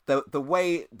hard. The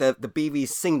way the BVs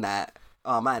sing that,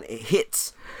 oh man, it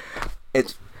hits.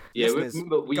 It's we used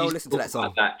to talk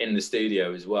about that in the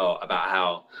studio as well, about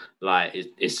how, like,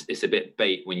 it's a bit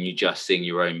bait when you just sing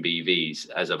your own BVs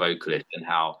as a vocalist, and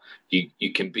how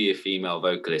you can be a female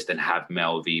vocalist and have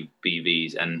male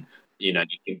BVs, and, you know,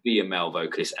 you can be a male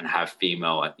vocalist and have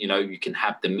female. You know, you can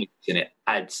have the mix, and it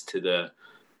adds to the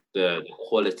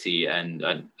quality and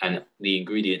the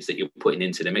ingredients that you're putting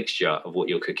into the mixture of what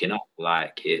you're cooking up.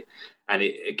 Like it, and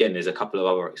it, again, there's a couple of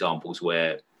other examples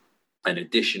where an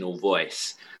additional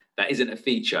voice that isn't a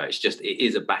feature, it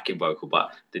is a backing vocal,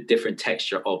 but the different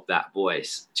texture of that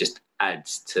voice just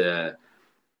adds to.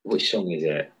 Which song is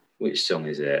it?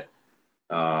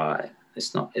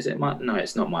 It's not. Is it my? No,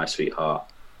 it's not My Sweetheart.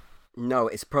 No,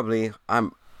 it's probably.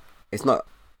 It's not.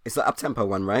 It's the up-tempo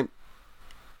one, right?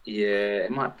 Yeah,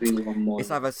 it might be one more.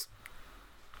 It's either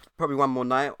probably One More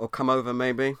Night or Come Over,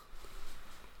 maybe.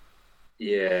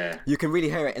 Yeah. You can really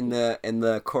hear it in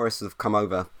the chorus of Come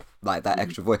Over, like that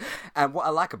extra voice. And what I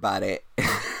like about it,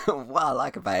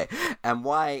 and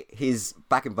why his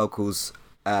backing vocals,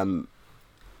 in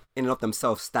and of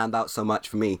themselves, stand out so much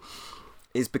for me,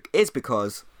 is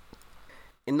because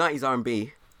in 90s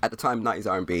R&B, at the time 90s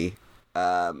R&B,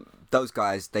 those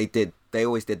guys, they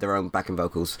always did their own backing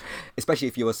vocals, especially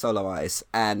if you were solo artist,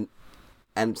 and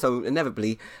so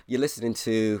inevitably you're listening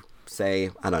to, say,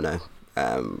 I don't know,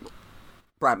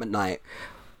 Bright McKnight.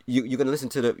 You're going to listen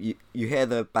to you hear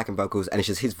the backing vocals, and it's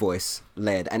just his voice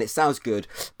layered, and it sounds good,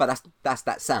 but that's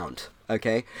that sound,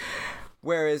 okay?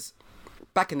 Whereas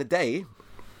back in the day,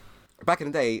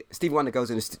 Stevie Wonder goes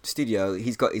in the studio,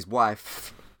 he's got his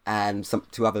wife and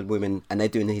two other women, and they're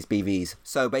doing his BVs.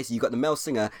 So basically, you got the male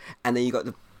singer, and then you got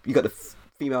the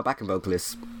female backing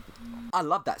vocalist. I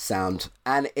love that sound,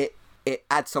 and it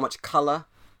adds so much color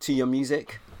to your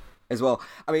music as well.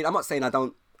 I mean, I'm not saying I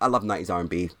love 90s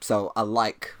R&B, so I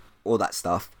like all that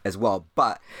stuff as well.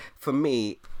 But for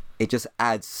me, it just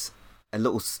adds a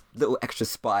little extra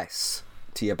spice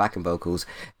to your backing vocals.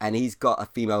 And he's got a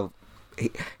female.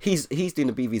 He's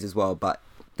doing the BVs as well, but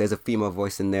there's a female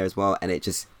voice in there as well, and it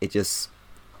just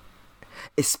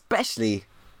especially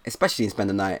in Spend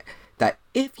the Night, that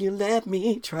if you let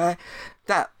me try,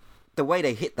 that the way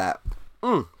they hit that,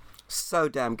 so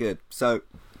damn good. So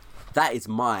that is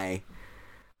my,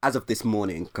 as of this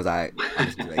morning, because I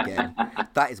listened to it again,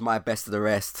 that is my best of the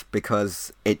rest,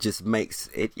 because it just makes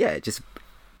it, it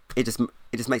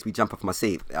just makes me jump off my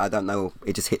seat. I don't know,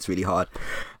 it just hits really hard.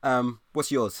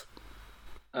 What's yours?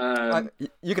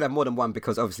 You can have more than one,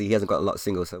 because obviously he hasn't got a lot of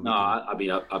singles. So I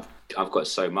mean, I've got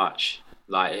so much,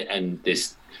 like, and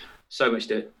there's so much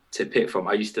to pick from.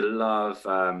 I used to love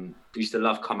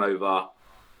Come Over.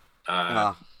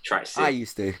 Track 6. I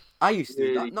used to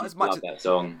really not as much as that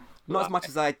song. Not as much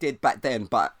as I did back then,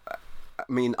 but I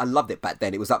mean, I loved it back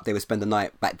then. It was up there with Spend the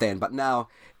Night back then, but now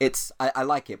I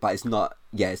like it, but it's not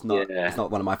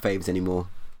one of my faves anymore.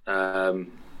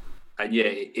 And yeah,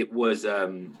 it was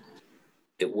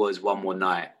One More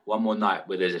Night,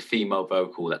 where there's a female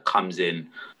vocal that comes in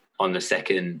on the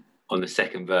second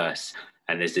verse,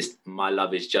 and there's this, my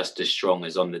love is just as strong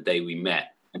as on the day we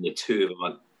met, and the two of them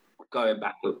are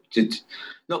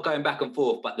not going back and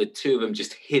forth, but the two of them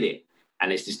just hit it,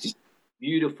 and it's just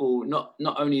beautiful. Not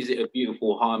only is it a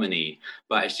beautiful harmony,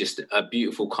 but it's just a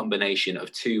beautiful combination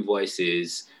of two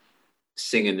voices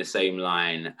singing the same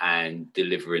line and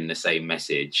delivering the same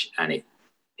message, and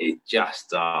it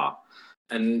just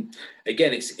and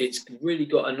again, it's really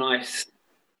got a nice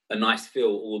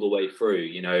feel all the way through.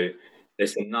 You know,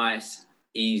 there's some nice,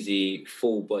 easy,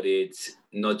 full-bodied,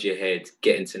 nod your head,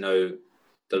 getting to know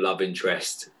the love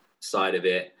interest side of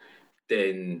it.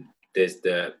 Then there's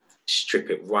the strip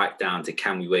it right down to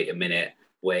Can We Wait a Minute,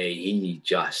 where he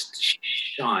just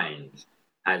shines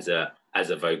as a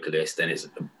vocalist, and it's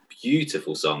a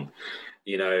beautiful song,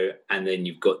 you know. And then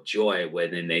you've got Joy, where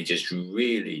then they just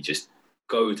really just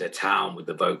go to town with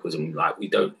the vocals, and like, we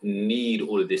don't need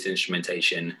all of this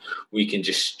instrumentation. We can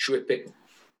just strip it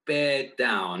bare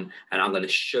down, and I'm going to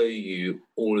show you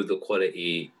all of the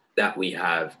quality that we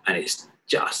have. And it's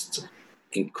just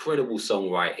incredible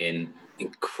songwriting,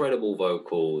 incredible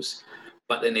vocals.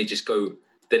 But then they just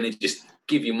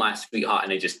give you My Sweetheart,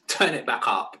 and they just turn it back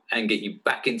up and get you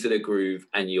back into the groove,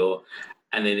 and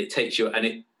then it takes you,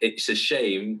 and it's a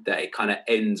shame that it kind of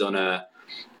ends on a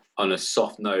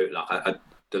soft note. Like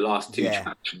the last two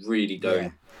tracks really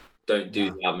don't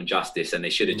do the album justice, and they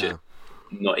should have just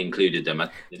not included them. I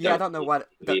don't know why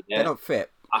they don't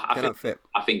fit.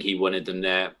 I think he wanted them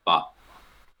there, but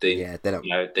they don't.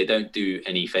 You know, they don't do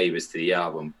any favors to the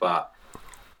album. But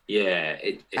yeah,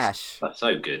 it's Ash,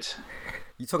 so good.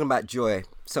 You're talking about Joy.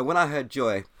 So when I heard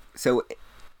Joy, so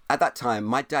at that time,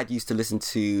 my dad used to listen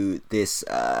to this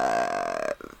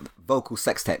vocal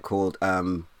sextet called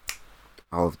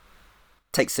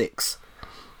Take 6.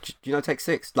 Do you know Take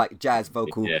 6? Like jazz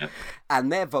vocal. Yeah.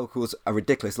 And their vocals are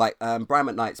ridiculous. Like Brian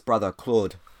McKnight's brother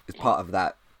Claude is part of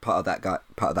that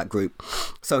group.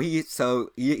 So you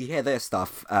hear their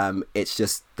stuff. It's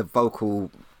just the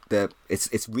vocal,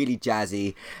 it's really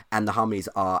jazzy, and the harmonies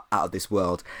are out of this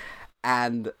world.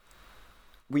 And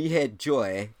when you hear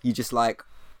Joy, you just like,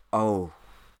 oh,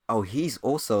 he's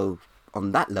also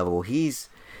on that level. He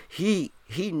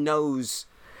knows,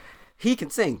 he can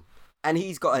sing. And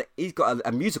he's got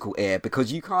a musical ear,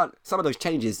 because you can't, some of those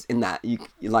changes in that, you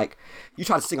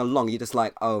try to sing along, you're just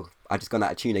like, oh, I just gone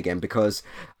out of tune again, because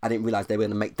I didn't realize they were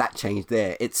going to make that change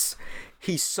there.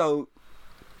 He's so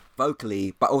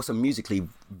vocally, but also musically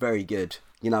very good.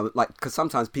 You know, like, because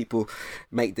sometimes people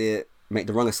make the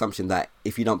wrong assumption that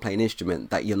if you don't play an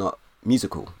instrument, that you're not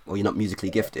musical or you're not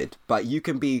musically gifted. But you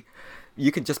can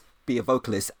just be a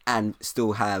vocalist and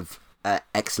still have an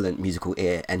excellent musical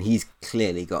ear, and he's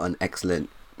clearly got an excellent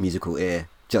musical ear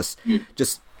just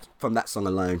from that song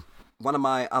alone. One of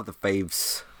my other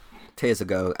faves, Tears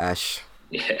Ago, Ash.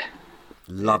 Yeah,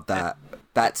 love that.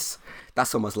 That's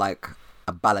almost like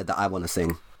a ballad that I want to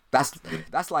sing.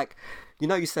 That's like, you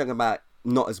know, you're saying about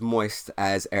not as moist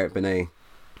as Eric Benet.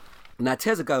 Now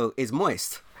Tears Ago is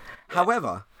moist,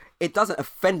 however, it doesn't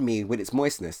offend me with its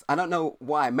moistness. I don't know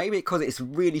why. Maybe because it's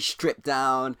really stripped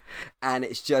down, and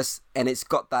it's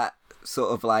got that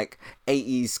sort of like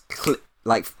 80s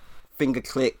like finger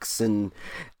clicks, and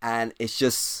it's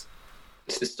just,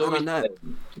 it's the story. I don't know.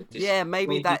 Yeah,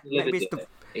 maybe that. Maybe it's the.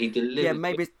 He delivered. Yeah,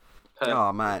 maybe.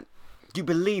 Oh man, do you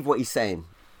believe what he's saying?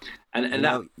 And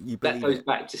that goes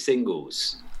back to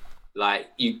singles. Like,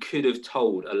 you could have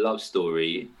told a love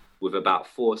story with about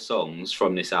 4 songs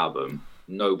from this album,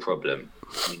 no problem,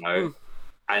 you know,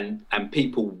 and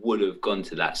people would have gone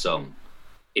to that song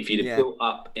if you'd have built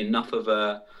up enough of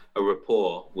a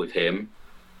rapport with him.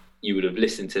 You would have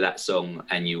listened to that song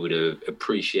and you would have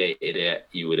appreciated it.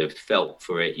 You would have felt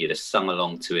for it. You'd have sung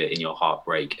along to it in your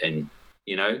heartbreak, and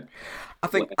you know. I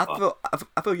feel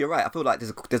you're right. I feel like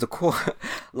there's a core,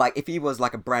 like if he was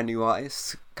like a brand new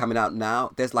artist coming out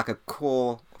now, there's like a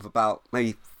core of about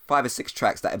maybe 5 or 6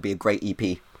 tracks that would be a great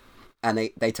EP, and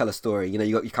they tell a story. You know,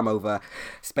 you come over,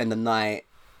 spend the night,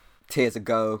 tears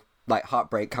ago, like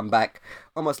heartbreak, come back,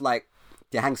 almost like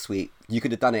the Hang Suite. You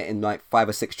could have done it in like 5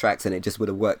 or 6 tracks, and it just would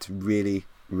have worked really,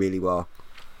 really well.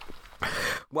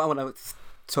 What I want to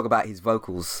talk about his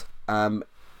vocals.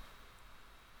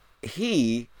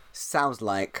 He sounds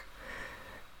like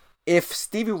if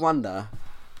Stevie Wonder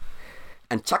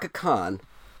and Chaka Khan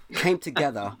came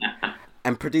together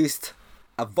and produced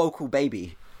a vocal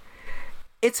baby.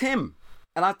 It's him.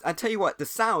 And I tell you what, his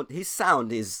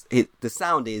sound is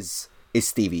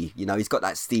Stevie. You know, he's got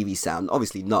that Stevie sound.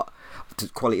 Obviously not the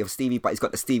quality of Stevie, but he's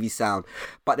got the Stevie sound.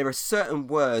 But there are certain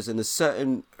words and the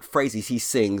certain phrases he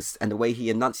sings and the way he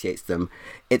enunciates them.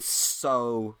 It's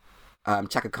so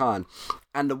Chaka Khan.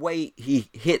 And the way he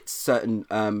hits certain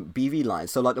BV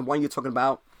lines. So like the one you're talking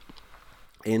about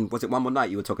was it One More Night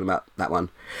you were talking about, that one?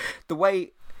 The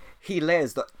way he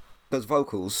layers those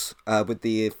vocals with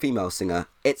the female singer,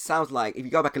 it sounds like, if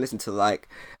you go back and listen to like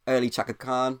early Chaka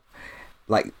Khan,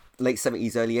 like late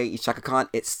 70s, early 80s Chaka Khan,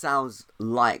 it sounds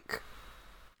like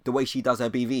the way she does her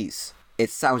BVs. It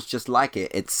sounds just like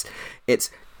it. It's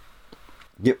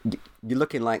you're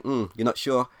looking like, you're not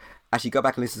sure. Actually, go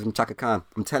back and listen to some Chaka Khan.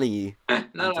 I'm telling you.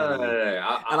 No.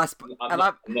 I'm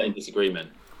not in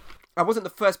disagreement. I wasn't the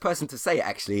first person to say it,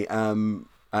 actually.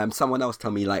 Someone else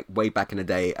told me, like, way back in the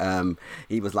day,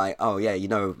 he was like, oh, yeah, you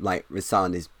know, like,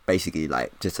 Rahsaan is basically,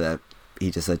 like,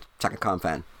 he's just a Chaka Khan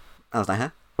fan. I was like,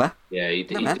 huh? What? Yeah,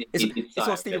 it's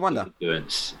all Stevie Wonder.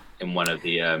 Influence in one of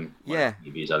the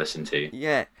reviews I listened to.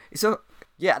 Yeah. So,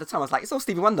 yeah, at the time, I was like, it's all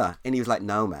Stevie Wonder. And he was like,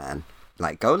 no, man.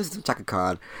 Like, go listen to Chaka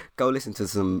Khan, go listen to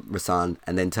some Rahsaan,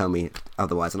 and then tell me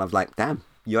otherwise. And I was like, damn,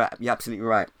 you're absolutely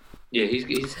right. Yeah,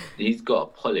 he's got a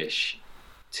polish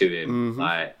to him. Mm-hmm.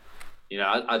 Like, you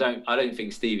know, I don't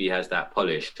think Stevie has that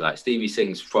polish. Like, Stevie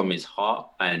sings from his heart,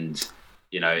 and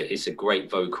you know, it's a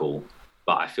great vocal.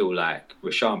 But I feel like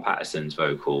Rahsaan Patterson's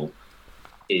vocal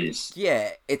is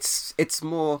it's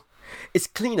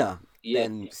cleaner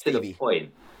than Stevie.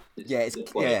 Point. It's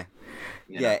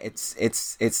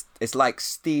like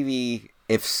Stevie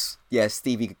if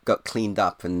Stevie got cleaned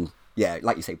up and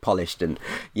like you say, polished, and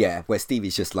where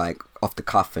Stevie's just like off the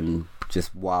cuff and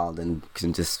just wild and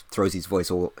just throws his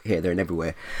voice all here, there, and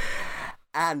everywhere.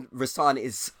 And Rahsaan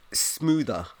is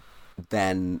smoother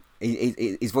than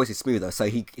his voice is smoother, so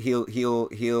he'll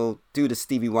do the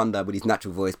Stevie Wonder with his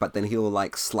natural voice, but then he'll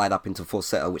like slide up into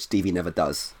falsetto, which Stevie never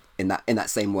does in that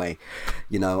same way,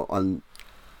 you know.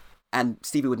 And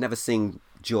Stevie would never sing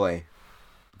Joy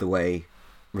the way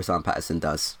Rahsaan Patterson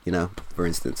does, you know, for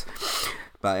instance.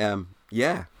 But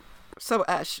so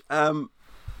Ash,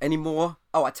 any more?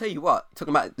 Oh, I tell you what,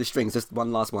 talking about the strings, just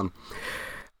one last one.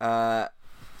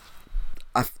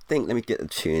 I think, let me get the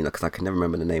tune because I can never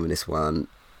remember the name of this one.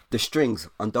 The strings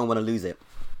on Don't Wanna Lose It.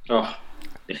 Oh,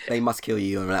 They Must Kill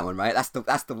You on that one, right? That's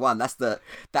the one. That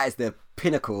is the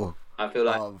pinnacle. I feel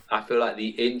like the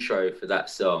intro for that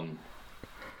song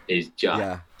is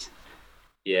just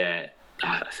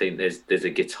I think there's a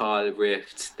guitar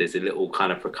riff, there's a little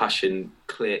kind of percussion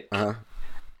click,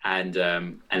 and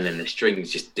then the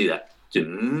strings just do that.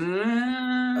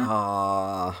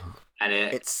 And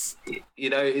it's you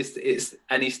know it's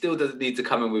and he still doesn't need to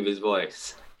come in with his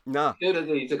voice. No, he still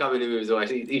doesn't need to come in with his voice.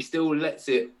 He still lets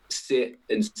it sit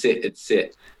and sit and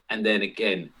sit, and then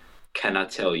again, can I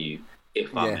tell you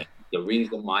if I'm the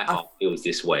reason my heart feels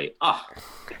this way?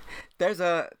 There's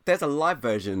a live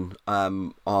version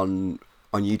on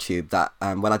YouTube that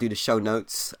when I do the show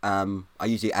notes, I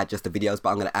usually add just the videos, but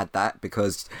I'm gonna add that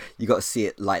because you got to see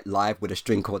it like live with a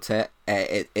string quartet.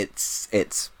 I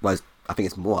think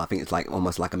it's more. I think it's like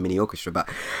almost like a mini orchestra. But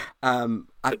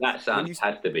that sound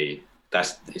has to be.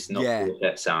 It's not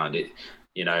quartet sound. It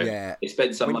it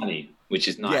spent some money, which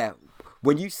is nice. Yeah.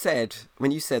 When you said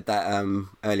that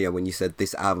earlier, when you said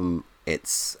this album,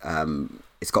 it's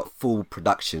got full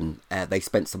production. They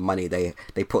spent some money.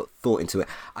 They put thought into it.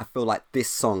 I feel like this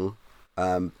song,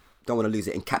 Don't Want to Lose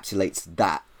It, encapsulates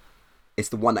that. It's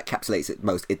the one that encapsulates it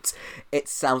most. It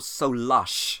sounds so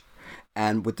lush,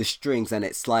 and with the strings, and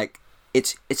it's like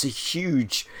it's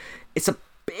a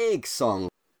big song.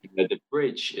 know, the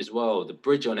bridge as well. The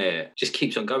bridge on it just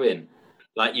keeps on going.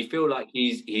 Like you feel like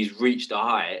he's reached a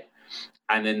height,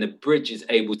 and then the bridge is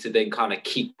able to then kind of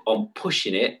keep on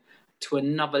pushing it to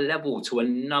another level, to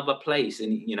another place.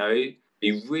 And you know,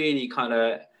 you really kind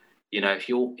of, you know, if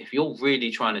you're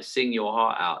really trying to sing your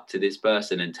heart out to this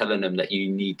person and telling them that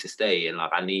you need to stay and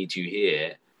like I need you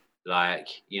here, like,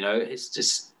 you know, it's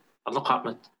just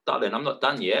darling, I'm not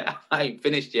done yet. I ain't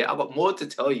finished yet. I've got more to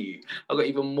tell you. I've got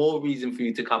even more reason for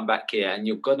you to come back here, and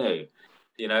you're gonna,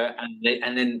 you know.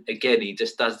 And then again, he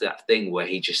just does that thing where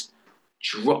he just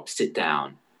drops it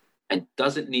down and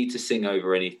doesn't need to sing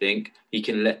over anything. He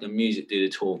can let the music do the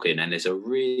talking. And there's a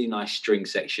really nice string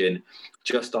section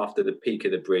just after the peak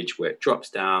of the bridge where it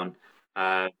drops down,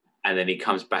 and then he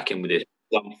comes back in with this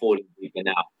 "I'm falling deeper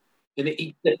now." And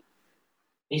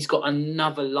he's got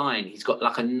another line. He's got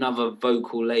like another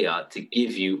vocal layer to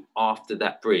give you after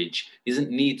that bridge. He doesn't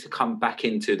need to come back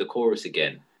into the chorus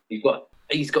again. He's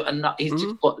just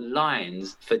got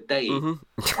lines for days.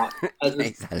 As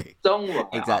a songwriter,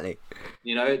 exactly.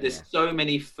 You know, there's so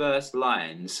many first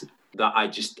lines that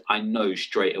I know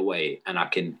straight away, and I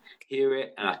can hear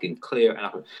it and I can clear it.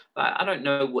 And I don't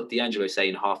know what D'Angelo's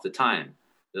saying half the time.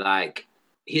 Like,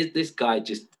 this guy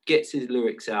just gets his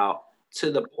lyrics out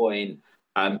to the point.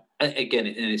 Again,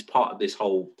 and it's part of this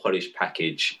whole polished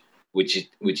package, which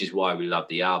is why we love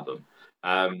the album.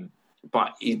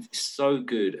 But he's so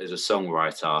good as a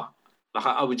songwriter. Like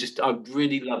I'd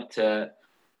really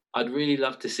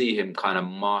love to see him kind of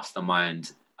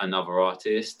mastermind another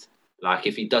artist. Like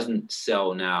if he doesn't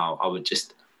sell now,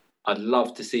 I'd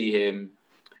love to see him.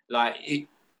 Like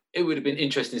it would have been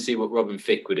interesting to see what Robin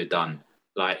Thicke would have done.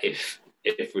 Like if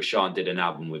Rashawn did an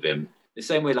album with him, the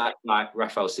same way like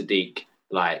Raphael Sadiq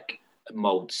like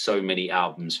molds so many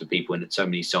albums for people and so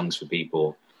many songs for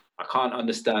people. I can't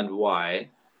understand why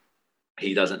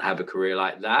he doesn't have a career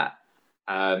like that,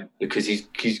 because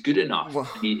he's good enough. Well,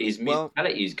 his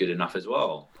musicality is good enough as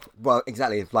well. Well,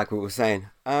 exactly like what we were saying.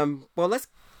 Well, let's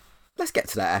get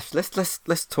to that, Ash.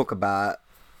 Let's talk about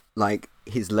like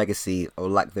his legacy or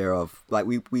lack thereof. Like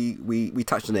we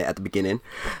touched on it at the beginning.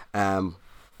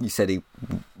 You said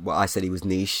I said he was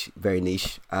niche, very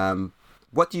niche.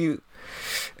 What do you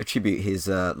attribute his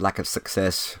lack of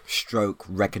success, stroke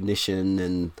recognition,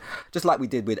 and just like we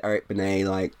did with Eric Benet,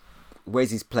 like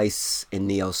where's his place in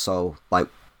neo soul? Like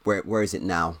where is it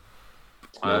now?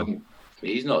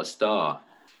 He's not a star,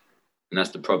 and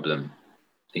that's the problem.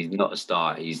 He's not a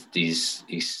star. He's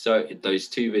so, those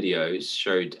two videos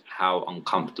showed how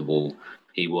uncomfortable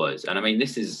he was, and I mean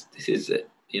this is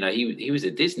you know, he was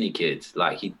a Disney kid.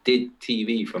 Like he did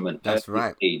TV from an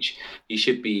early age. He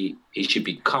should be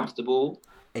comfortable,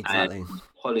 exactly, and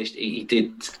polished. He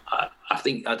did. I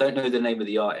think I don't know the name of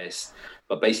the artist,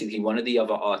 but basically one of the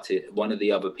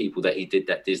other people that he did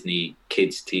that Disney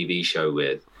kids TV show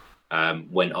with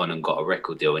went on and got a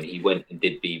record deal, and he went and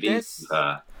did BV with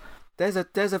her. There's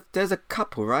a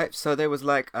couple, right? So there was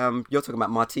like you're talking about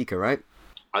Martika, right?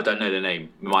 I don't know the name.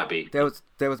 It might be. There was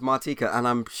Martika, and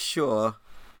I'm sure.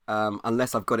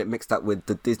 Unless I've got it mixed up with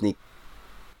the Disney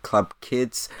Club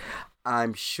Kids,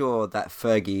 I'm sure that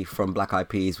Fergie from Black Eyed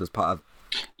Peas was part of.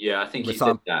 Yeah, I think he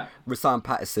said that. Rahsaan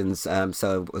Patterson's,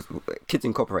 so Kids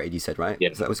Incorporated, you said, right?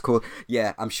 Yeah. Is that what it's called?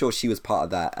 Yeah, I'm sure she was part of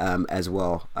that as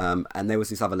well. And there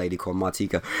was this other lady called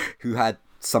Martika who had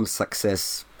some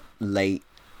success late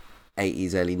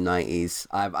 80s, early 90s.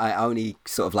 I only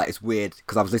sort of like, it's weird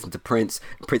because I was listening to Prince.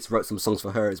 Prince wrote some songs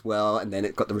for her as well, and then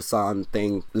it got the Rahsaan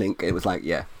thing link. It was like,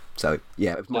 yeah. So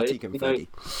yeah, it was Martika and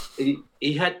Fergie.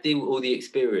 He had all the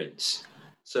experience,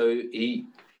 so he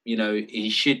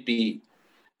should be.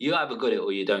 You either got it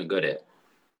or you don't got it,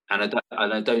 and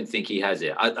I don't think he has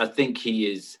it. I think he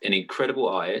is an incredible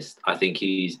artist. I think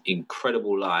he's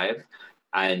incredible live,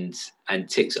 and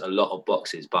ticks a lot of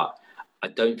boxes, but I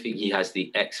don't think he has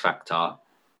the X factor.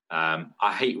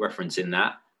 I hate referencing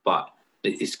that, but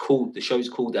it's called, the show's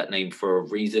called that name for a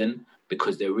reason,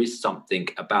 because there is something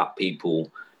about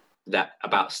people,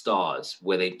 about stars,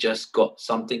 where they've just got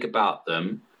something about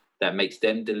them that makes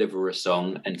them deliver a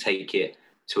song and take it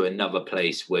to another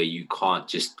place where you can't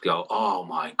just go, oh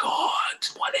my God,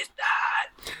 what is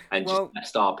that? And just that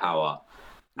star power.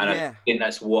 And I think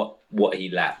that's what he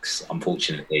lacks,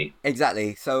 unfortunately.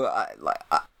 Exactly. So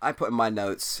I put in my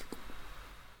notes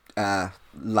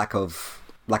lack of.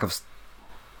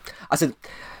 I said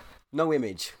no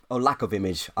image or lack of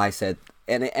image. I said,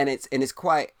 and it's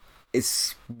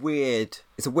weird.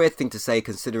 It's a weird thing to say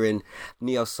considering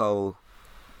neo soul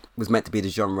was meant to be the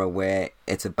genre where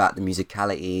it's about the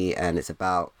musicality and it's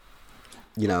about,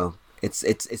 you know, it's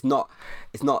not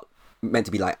meant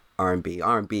to be like R&B.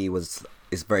 R&B was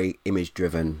is very image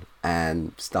driven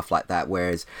and stuff like that,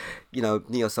 whereas, you know,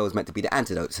 neo soul is meant to be the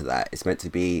antidote to that. It's meant to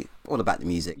be all about the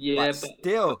music, but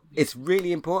still it's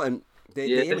really important,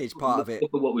 the image part of it.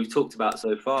 Look at what we've talked about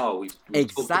so far. We've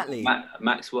exactly talked about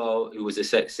Maxwell, who was a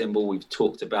sex symbol. We've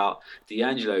talked about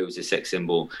D'Angelo, who was a sex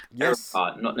symbol. Yes.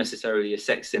 Erykah, not necessarily a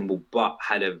sex symbol, but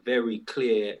had a very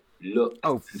clear look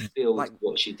and feel like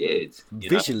what she did.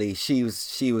 Visually, know?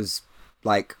 she was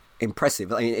like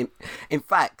impressive. I mean, in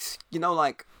fact, you know,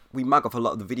 like, we mug off a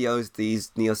lot of the videos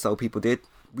these neo soul people did.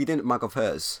 We didn't mug off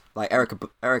hers. Like,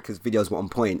 Erykah's videos were on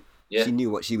point. Yeah. She knew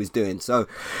what she was doing. So,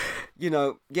 you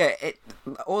know, yeah,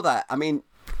 all that. I mean,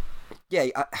 yeah.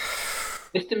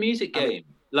 It's the music game. I mean,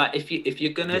 like, if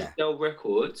you're gonna sell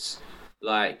records,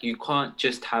 like, you can't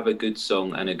just have a good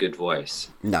song and a good voice.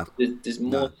 No. There's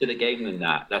more to the game than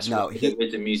that. That's what it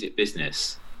is, the music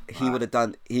business. He would have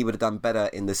done better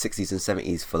in the 60s and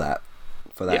 70s for that.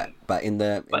 Yeah. But in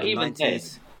the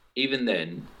 90s, even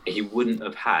then, he wouldn't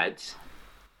have had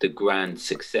the grand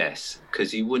success,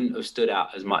 because he wouldn't have stood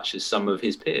out as much as some of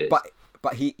his peers.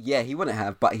 But he wouldn't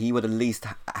have, but he would at least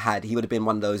he would have been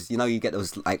one of those, you know, you get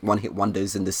those like one hit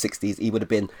wonders in the 60s. He would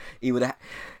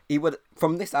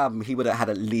from this album, he would have had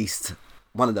at least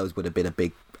one of those, would have been a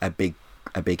big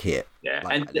hit. Yeah.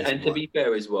 Like, and to be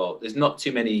fair as well, there's not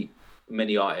too many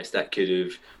artists that could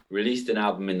have released an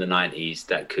album in the 90s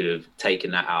that could have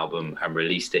taken that album and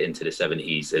released it into the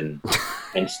 70s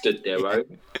and stood their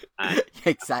own. And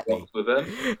exactly. With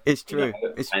them. It's true. You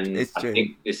know? It's true. I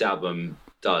think this album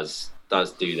does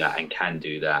do that and can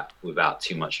do that without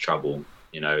too much trouble.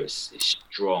 You know, it's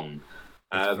strong.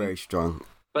 It's very strong.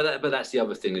 But that's the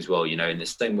other thing as well. You know, in the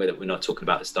same way that we're not talking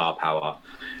about the star power,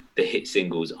 the hit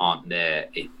singles aren't there.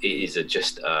 It is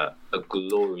just a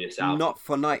glorious album. Not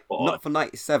for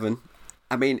 97.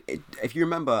 I mean, if you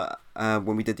remember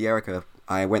when we did the Erykah,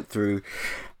 I went through,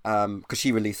 because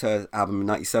she released her album in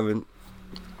 97,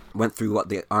 went through what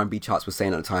the R&B charts were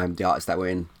saying at the time, the artists that were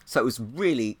in. So it was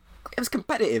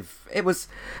competitive.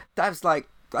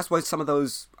 That's why some of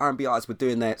those R&B artists were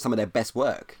doing some of their best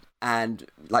work. And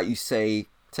like you say,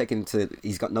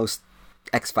 he's got no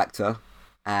X Factor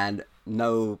and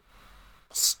no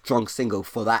strong single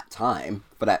for that time,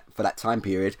 for that time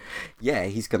period. Yeah,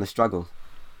 he's gonna struggle.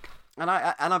 And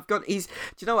do you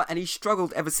know what? And he's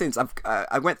struggled ever since.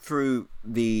 I went through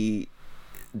the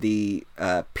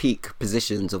peak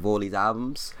positions of all these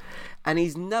albums, and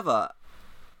he's never,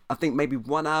 I think maybe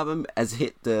one album has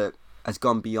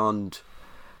gone beyond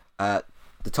the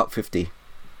top 50.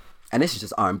 And this is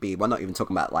just R&B. We're not even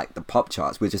talking about like the pop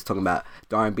charts. We're just talking about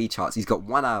the R&B charts. He's got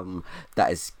one album that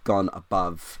has gone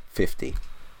above 50.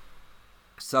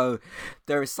 So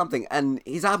there is something, and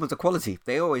his albums are quality.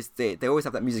 They always have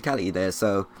that musicality there.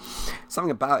 So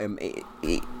something about him,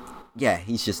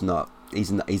 he's just not. He's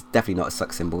definitely not a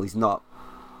sex symbol. He's not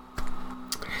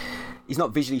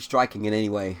visually striking in any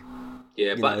way.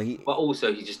 Yeah, but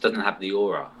also he just doesn't have the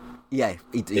aura. Yeah,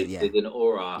 there's an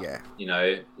aura. Yeah. You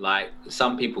know, like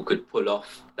some people could pull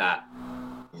off that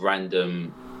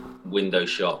random window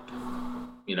shop,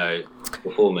 you know,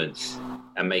 performance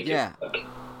and make it work.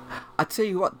 I tell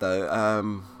you what, though,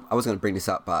 I was going to bring this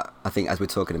up, but I think as we're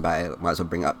talking about it, I might as well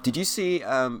bring it up. Did you see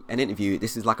an interview?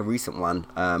 This is like a recent one,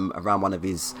 around one of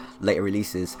his later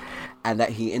releases, and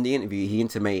that in the interview he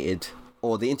intimated,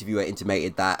 or the interviewer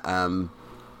intimated that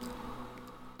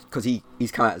because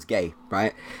he's come out as gay,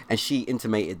 right? And she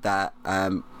intimated that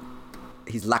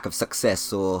his lack of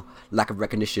success or lack of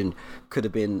recognition could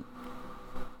have been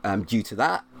due to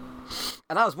that.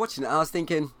 And I was watching it, and I was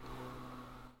thinking,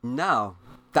 no.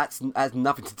 That has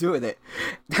nothing to do with it.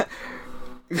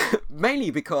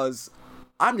 Mainly because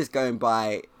I'm just going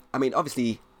by. I mean,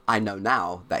 obviously, I know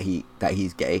now that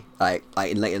he's gay. Like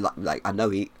in later, like I know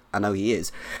he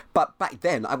is. But back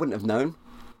then, I wouldn't have known.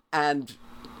 And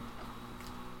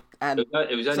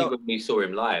it was only when we saw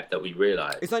him live that we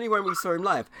realised. It's only when we saw him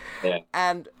live. Yeah.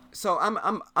 And so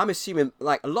I'm assuming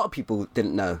like a lot of people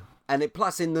didn't know. And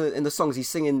plus in the songs he's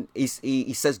singing,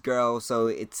 he says girl, so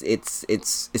it's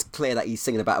clear that he's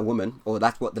singing about a woman, or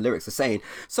that's what the lyrics are saying.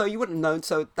 So you wouldn't have known.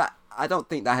 So that, I don't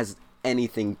think that has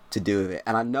anything to do with it.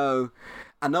 And I know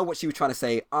what she was trying to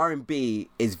say. R&B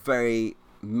is very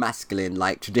masculine,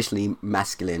 like traditionally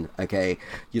masculine. Okay,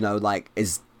 you know, like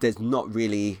there's not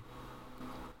really.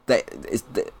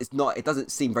 It's not. It doesn't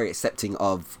seem very accepting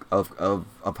of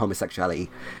homosexuality.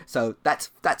 So that's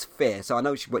fair. So I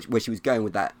know where she was going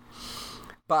with that.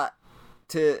 But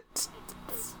to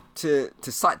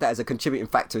cite that as a contributing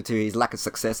factor to his lack of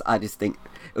success, I just think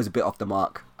it was a bit off the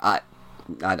mark. I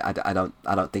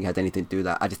don't think it had anything to do with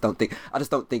that. I just don't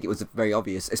think it was very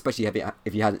obvious, especially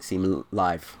if you hadn't seen him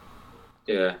live.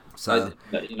 Yeah. So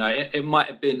it might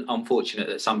have been unfortunate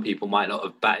that some people might not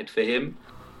have batted for him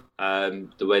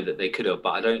the way that they could have,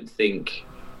 but I don't think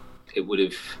it would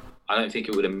have. I don't think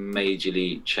it would have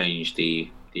majorly changed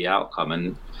the outcome.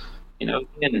 And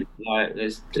again, like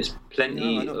there's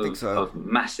plenty of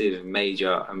massive,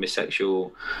 major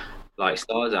homosexual like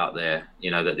stars out there,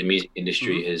 that the music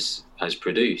industry has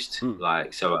produced.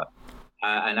 Like so,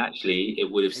 and actually,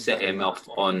 it would have set him off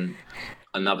on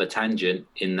another tangent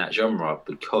in that genre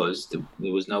because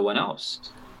there was no one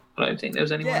else. I don't think there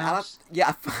was anyone else.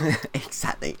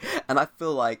 Exactly. And I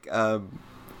feel like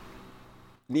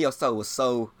Neo Soul was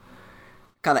so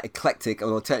kind of eclectic and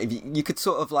alternative. You could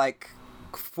sort of like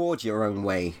forge your own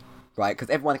way, right? Because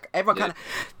everyone kind of.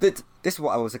 This is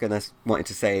what I was wanted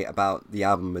to say about the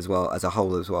album as well, as a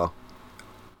whole as well.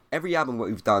 Every album what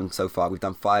we've done so far, we've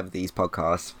done 5 of these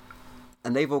podcasts,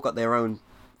 and they've all got their own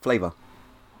flavor.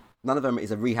 None of them is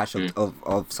a rehash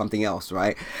of something else,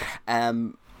 right?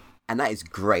 And that is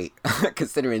great,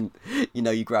 considering,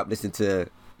 you grew up listening to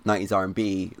 90s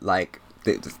R&B, like,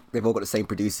 they've all got the same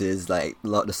producers, like, a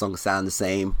lot of the songs sound the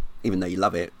same, even though you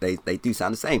love it, they do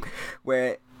sound the same.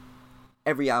 Where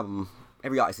every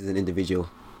artist is an individual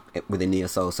within Neo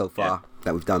Soul so far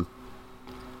that we've done.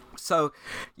 So,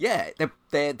 yeah,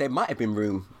 there might have been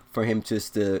room for him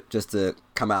just to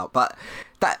come out, but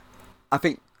I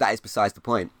think that is besides the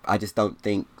point. I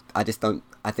think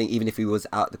even if he was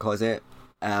out the closet,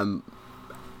 I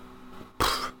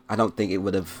don't think it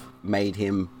would have made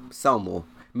him sell more.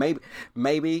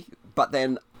 Maybe, but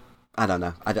then I don't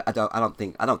know. I don't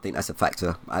think that's a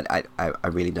factor. I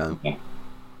really don't. Yeah.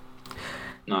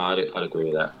 No, I'd agree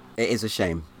with that. It is a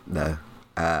shame though,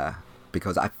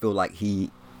 because I feel like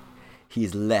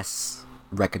he's less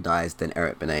recognized than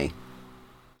Eric Benet,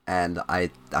 and I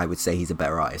would say he's a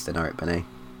better artist than Eric Benet.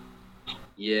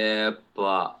 Yeah,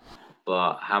 but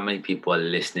how many people are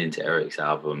listening to Eric's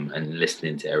album and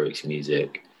listening to Eric's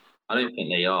music? I don't think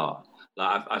they are.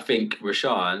 Like I think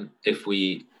Rashawn, if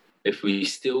we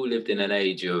still lived in an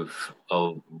age of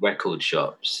record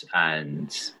shops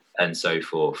and so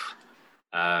forth,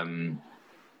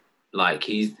 like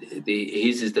his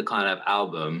is the kind of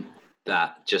album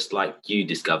that, just like you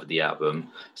discovered the album,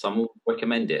 someone will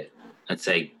recommend it and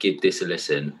say, give this a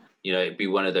listen. It'd be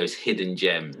one of those hidden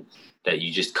gems that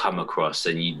you just come across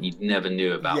and you never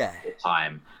knew about at the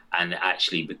time. And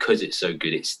actually, because it's so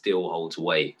good, it still holds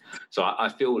weight. So I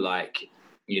feel like,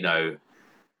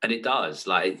 and it does.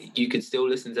 Like, you could still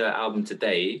listen to that album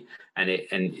today and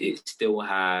it still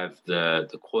have the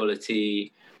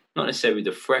quality, not necessarily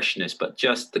the freshness, but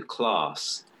just the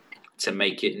class to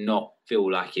make it not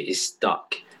feel like it is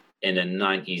stuck in a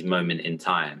 90s moment in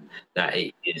time, that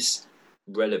it is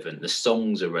relevant. The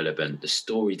songs are relevant. The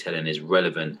storytelling is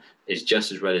relevant. It's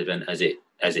just as relevant as it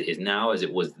is now as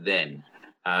it was then.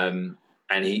 And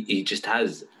he just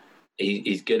has,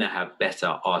 he's going to have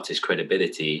better artist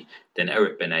credibility than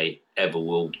Eric Benet ever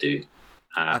will do.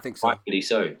 I think so. Rightfully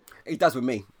so. He does with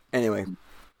me. Anyway,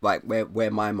 like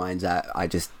where my mind's at,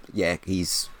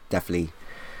 he's definitely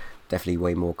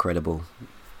way more credible.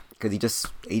 Because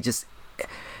he's just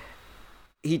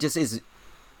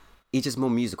more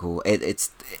musical.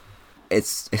 It's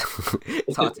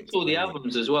hard to all the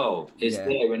albums as well. It's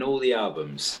there in all the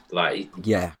albums. Like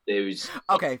there's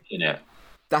okay.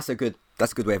 That's a good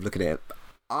way of looking at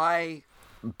it.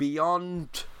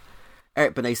 Beyond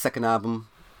Eric Benet's second album,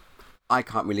 I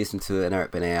can't really listen to an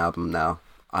Eric Benet album now.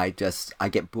 I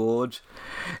get bored.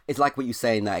 It's like what you're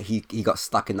saying, that he got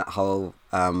stuck in that whole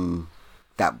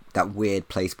that weird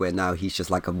place where now he's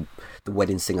just like the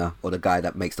wedding singer, or the guy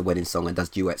that makes the wedding song and does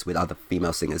duets with other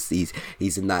female singers.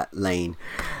 He's in that lane.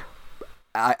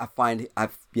 I find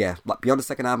like beyond the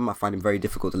second album, I find him very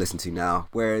difficult to listen to now.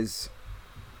 Whereas,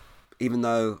 even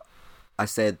though I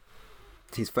said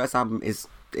his first album is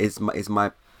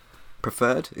my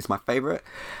preferred, it's my favorite,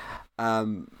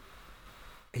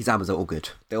 his albums are all good.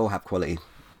 They all have quality.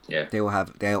 Yeah, they all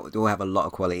have a lot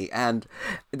of quality. And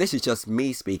this is just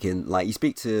me speaking. Like, you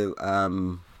speak to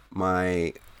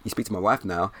my wife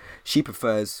now. She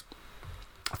prefers,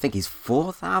 I think, his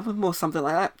fourth album or something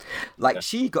like that. Like,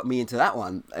 she got me into that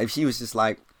one. And she was just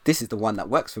like, this is the one that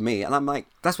works for me. And I'm like,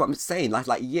 that's what I'm saying.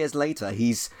 Like years later,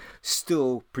 he's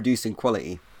still producing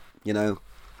quality,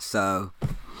 So,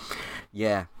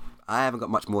 yeah, I haven't got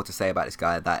much more to say about this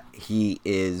guy. That he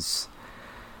is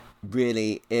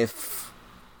really, if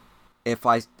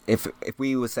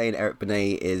we were saying Eric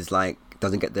Benet is like,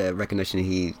 doesn't get the recognition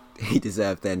he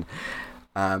deserved, then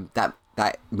that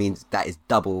means that is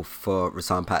double for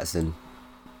Rahsaan Patterson,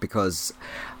 because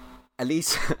at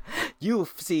least you'll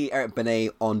see Eric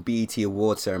Benet on BET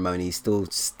Award ceremony still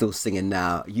singing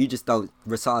now. You just don't.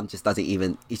 Rahsaan just doesn't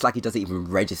even. It's like he doesn't even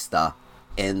register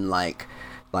in like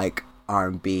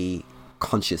R&B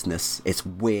consciousness. It's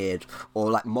weird,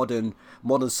 or like modern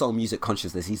soul music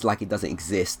consciousness. He's like, it doesn't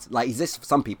exist. Like, exists for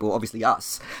some people, obviously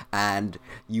us. And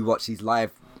you watch these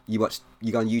live. You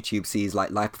go on YouTube, see his like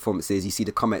live performances. You see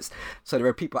the comments. So there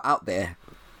are people out there,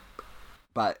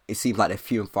 but it seems like they're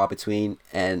few and far between,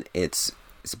 and it's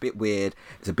a bit weird.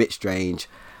 It's a bit strange.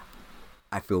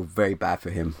 I feel very bad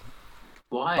for him.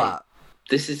 Why? But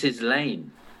this is his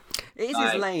lane. It is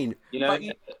his lane, you know.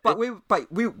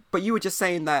 But you were just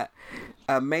saying that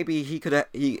maybe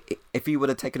if he would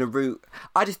have taken a route.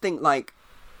 I just think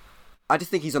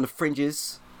he's on the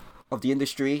fringes of the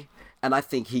industry, and I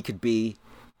think he could be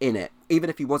in it, even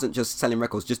if he wasn't just selling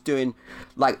records, just doing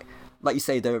like you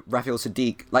say, the Raphael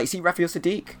Saadiq. Like, see Raphael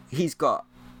Saadiq, he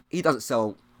doesn't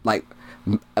sell like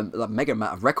a mega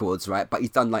amount of records, right? But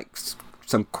he's done like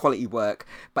some quality work.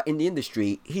 But in the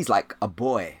industry, he's like a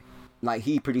boy. Like,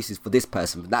 he produces for this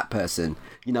person, for that person.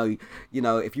 You know,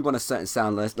 if you want a certain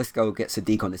sound, let's go get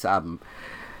Saadiq on this album.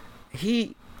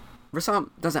 Rahsaan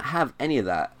doesn't have any of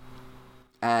that,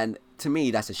 and to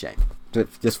me, that's a shame.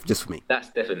 Just for me. That's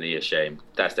definitely a shame.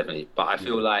 But I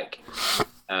feel like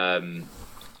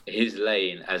his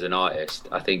lane as an artist,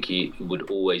 I think he would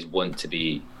always want to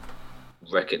be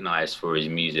recognized for his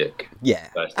music. Yeah,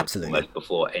 first absolutely. Almost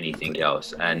before anything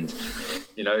else. And,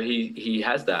 you know, he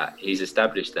has that. He's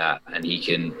established that, and he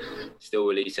can still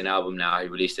release an album now. He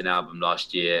released an album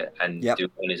last year and do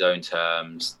it on his own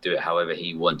terms, do it however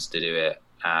he wants to do it,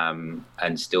 and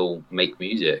still make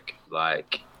music,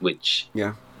 like, which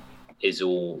is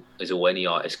all any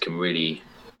artist can really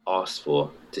ask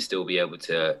for, to still be able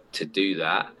to do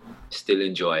that, still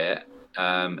enjoy it,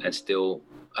 and still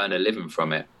earn a living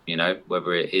from it, you know,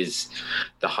 whether it is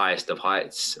the highest of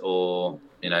heights or,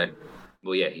 you know,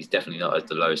 well, yeah, he's definitely not at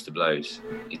the lowest of lows.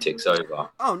 He ticks over.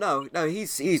 Oh no,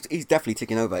 he's definitely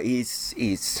ticking over. He's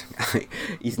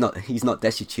not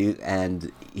destitute,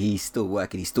 and he's still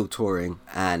working, he's still touring,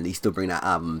 and he's still bringing out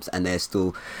albums, and they're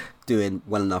still doing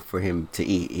well enough for him to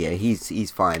eat. Yeah, he's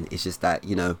fine. It's just that,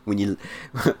 you know, when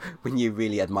you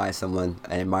really admire someone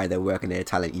and admire their work and their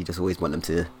talent, you just always want them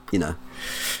to, you know,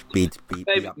 be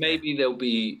maybe there'll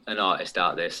be an artist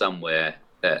out there somewhere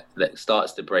that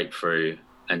starts to break through,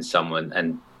 and someone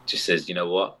and just says, you know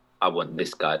what, I want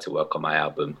this guy to work on my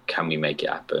album. Can we make it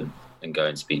happen? And go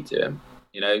and speak to him.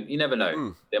 You know, you never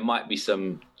know. There might be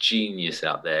some genius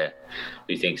out there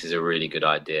who thinks it's a really good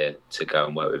idea to go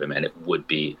and work with him, and it would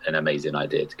be an amazing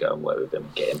idea to go and work with him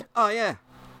and get him. Oh yeah.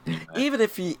 Even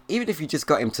if you just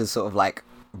got him to sort of like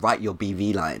write your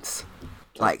BV lines,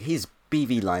 like his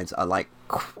BV lines are like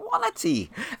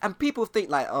quality, and people think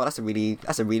like, oh, that's a really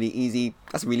easy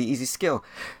skill.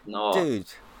 No, dude,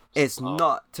 it's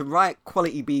not. To write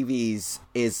quality BVs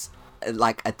is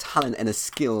like a talent and a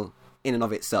skill in and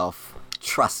of itself.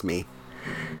 Trust me,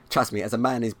 as a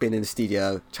man who's been in the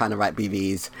studio trying to write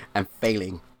BVs and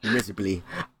failing miserably,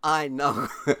 I know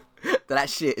that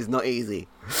shit is not easy.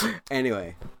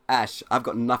 Anyway, Ash, I've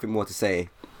got nothing more to say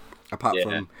apart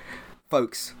from,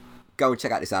 folks, go and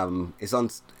check out this album. It's on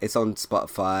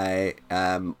Spotify.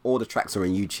 All the tracks are on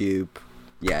YouTube.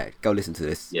 Yeah, go listen to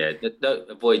this. Yeah, don't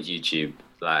avoid YouTube.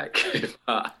 Like,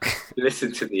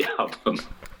 listen to the album.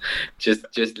 Just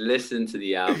listen to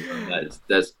the album.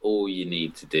 That's all you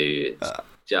need to do.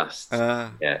 It's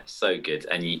so good.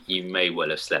 And you may well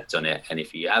have slept on it. And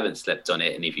if you haven't slept on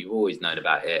it, and if you've always known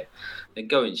about it, then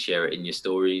go and share it in your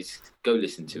stories. Go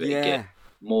listen to it again.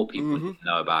 More people need to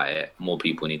know about it. More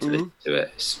people need to listen to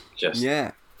it. It's just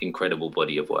incredible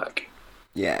body of work.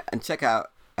 Yeah, and check out.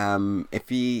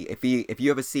 If you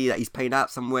ever see that he's playing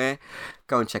out somewhere,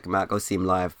 go and check him out. Go see him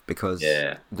live, because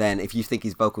then if you think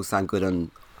his vocals sound good on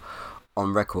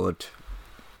record,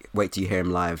 wait till you hear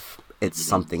him live. It's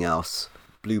something else.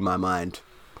 Blew my mind.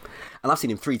 And I've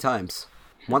seen him 3 times.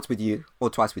 Once with you or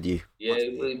twice with you. Yeah,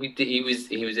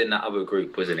 he was in that other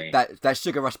group, wasn't he? That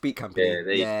Sugar Rush Beat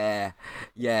Company.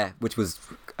 Yeah, which was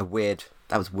a weird.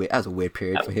 That was weird. That was a weird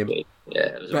period for him. Weird.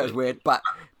 Yeah, that was weird. But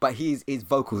his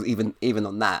vocals even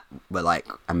on that were like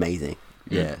amazing.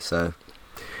 Yeah. So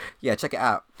yeah, check it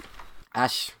out.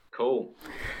 Ash. Cool.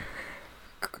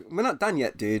 We're not done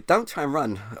yet, dude. Don't try and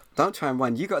run.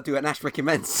 You got to do an Ash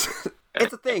recommends.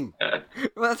 It's a thing.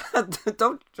 Well,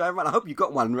 don't try and run. I hope you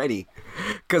got one ready,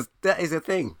 because that is a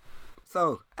thing.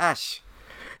 So Ash,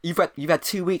 you've had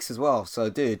 2 weeks as well. So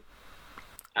dude,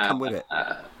 come with it.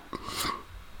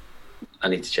 I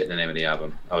need to check the name of the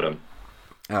album. Hold on.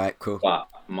 All right, cool. But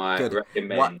my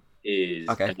recommend is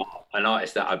an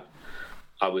artist that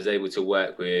I was able to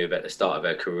work with at the start of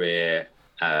her career.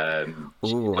 Oh, I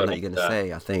know what you're gonna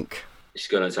say. I think she's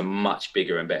gone on to much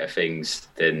bigger and better things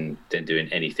than doing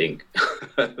anything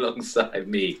alongside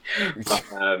me. But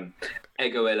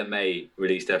Ego Ella May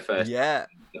released her first a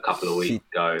couple of weeks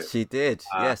ago. She did,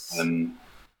 yes.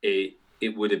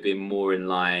 It would have been more in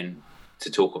line to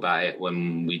talk about it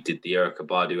when we did the Erykah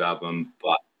Badu album,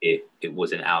 but it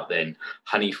wasn't out then.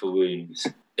 Honey for Wounds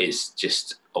is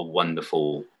just a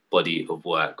wonderful body of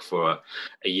work for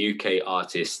a UK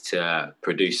artist to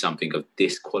produce something of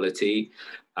this quality.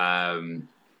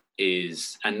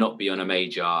 Is and not be on a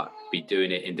major, be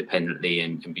doing it independently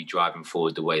and be driving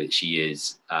forward the way that she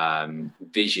is.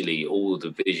 Visually, all the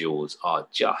visuals are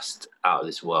just out of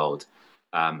this world.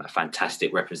 A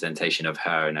fantastic representation of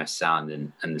her and her sound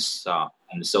and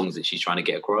the songs that she's trying to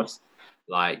get across.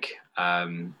 Like,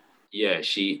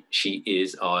 she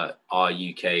is our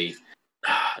UK.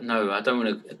 No, I don't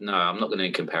want to. No, I'm not going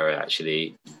to compare her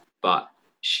actually, but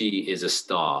she is a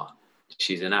star.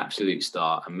 She's an absolute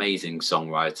star, amazing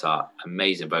songwriter,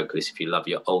 amazing vocalist. If you love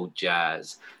your old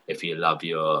jazz, if you love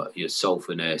your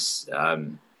soulfulness,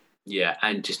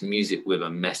 and just music with a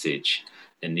message.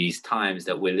 In these times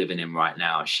that we're living in right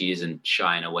now, she isn't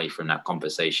shying away from that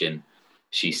conversation.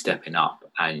 She's stepping up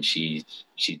and she's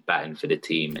batting for the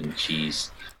team and she's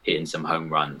hitting some home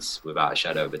runs without a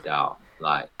shadow of a doubt.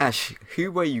 Like, Ash,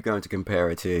 who were you going to compare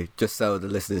her to, just so the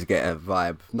listeners get a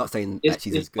vibe? Not saying that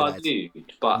she's as good as...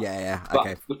 But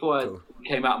okay. Before it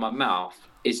came out of my mouth,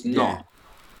 it's not. Yeah.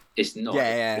 It's not.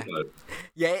 Yeah,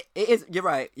 it is. You're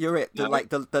right. You're it. No.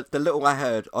 The little I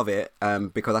heard of it,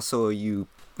 because I saw you.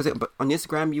 Was it on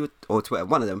Instagram or Twitter?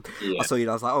 One of them. Yeah. I saw you.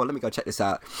 And I was like, oh, let me go check this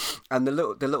out. And the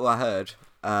little I heard,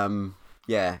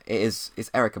 it is. It's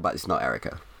Erykah, but it's not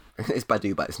Erykah. It's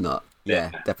Badu, but it's not.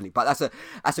 Yeah, definitely. But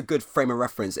that's a good frame of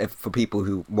reference for people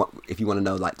who if you want to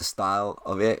know like the style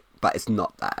of it. But it's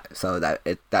not that. So that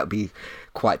would be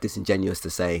quite disingenuous to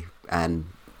say, and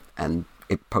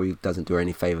it probably doesn't do her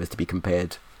any favors to be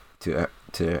compared to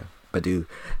Badu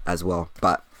as well.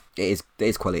 But it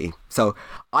is quality. So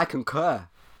I concur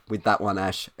with that one,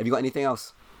 Ash. Have you got anything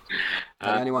else?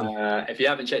 Anyone? If you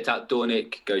haven't checked out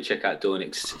Dornick, go check out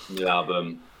Dornick's new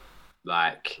album.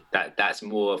 Like that's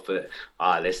more for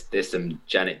there's some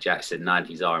Janet Jackson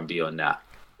 90s R&B on that.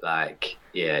 Like,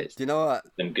 yeah, do you know what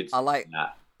some good I like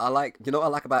you know what I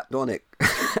like about Dornick,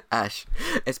 Ash,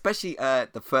 especially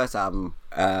the first album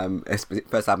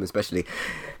especially.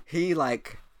 He,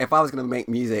 like, if I was gonna make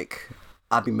music,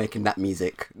 I'd be making that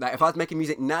music. Like, if I was making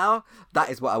music now, that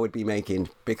is what I would be making.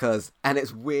 And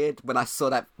it's weird when I saw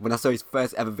his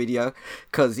first ever video,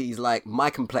 because he's like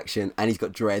my complexion and he's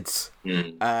got dreads.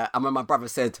 And when my brother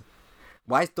said,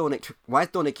 why is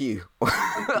Dornick you?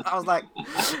 I was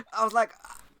like,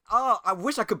 oh, I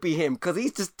wish I could be him, because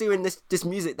he's just doing this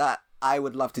music that I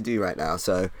would love to do right now.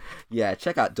 So yeah,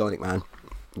 check out Dornick, man.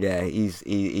 Yeah,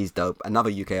 he's dope.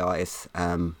 Another UK artist.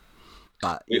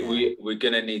 But we're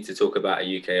gonna need to talk about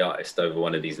a UK artist over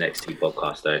one of these next two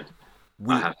podcasts, though.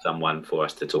 I have someone for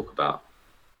us to talk about,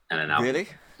 and an album really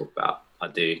to talk about. I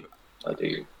do.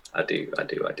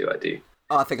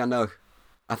 Oh, I think I know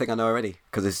already,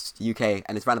 because it's UK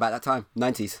and it's around about that time,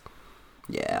 90s.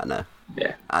 Yeah, I know.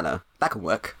 Yeah, I know. That can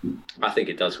work. I think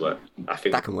it does work. I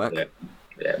think that can work.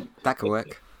 Yeah, that can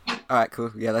work. All right,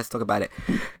 cool. Yeah, let's talk about it.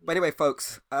 But anyway,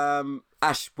 folks,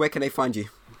 Ash, where can they find you?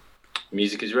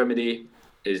 Music is Remedy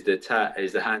is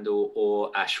the handle,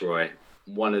 or Ashroy,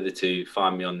 one of the two.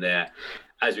 Find me on there.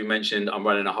 As we mentioned, I'm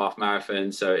running a half marathon,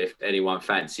 so if anyone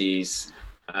fancies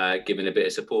giving a bit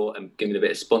of support and giving a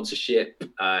bit of sponsorship,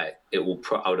 I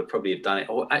would have probably have done it.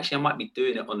 Or actually, I might be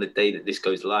doing it on the day that this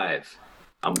goes live.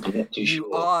 I'm not too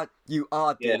sure. You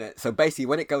are doing it. So basically,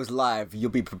 when it goes live,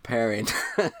 you'll be preparing.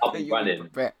 I'll be running.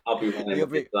 I'll be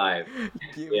running live.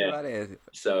 Running.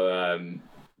 So.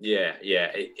 Yeah.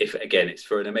 If again, it's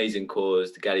for an amazing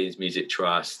cause, the Galleons Music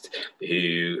Trust,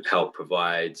 who help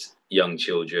provide young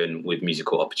children with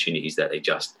musical opportunities that they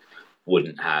just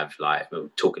wouldn't have. Like,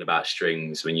 talking about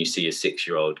strings, when you see a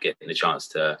 6-year-old getting the chance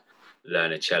to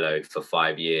learn a cello for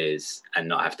 5 years and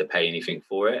not have to pay anything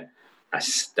for it,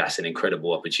 that's an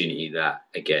incredible opportunity that,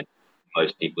 again,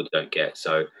 most people don't get.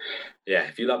 So, yeah,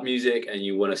 if you love music and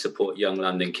you want to support young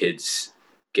London kids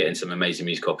getting some amazing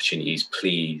music opportunities,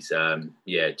 please,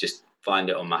 just find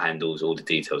it on my handles. All the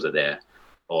details are there,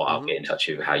 or I'll get in touch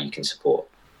with you how you can support.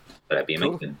 But that'd be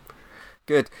amazing. Cool.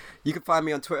 Good. You can find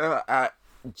me on Twitter at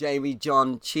Jamie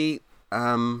John Cheat,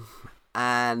 and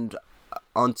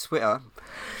on Twitter,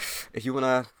 if you want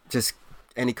to just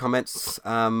any comments,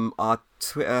 our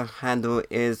Twitter handle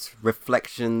is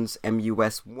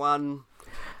reflectionsmus1.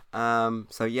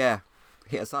 So yeah,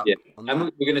 hit us up. Yeah, and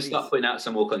we're going to start putting out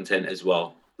some more content as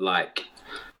well. Like,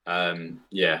 I'm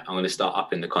going to start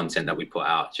upping the content that we put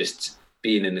out, just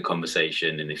being in the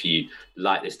conversation. And if you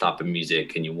like this type of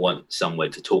music and you want somewhere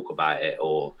to talk about it,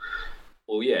 or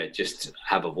just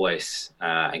have a voice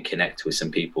and connect with some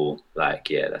people, like,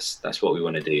 that's what we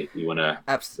want to do. We want to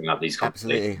bring up these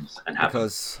conversations and have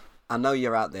because I know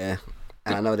you're out there,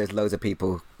 and I know there's loads of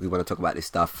people who want to talk about this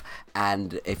stuff.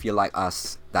 And if you're like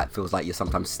us, that feels like you're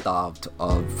sometimes starved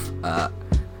of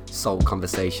soul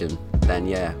conversation, then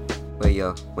we're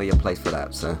your place for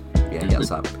that. So hit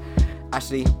us up.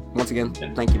 Ashley, once again,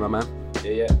 thank you, my man.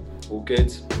 Yeah, all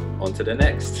good. On to the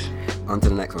next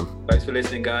one. Thanks for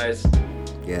listening, guys.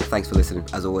 Yeah, thanks for listening,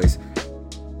 as always.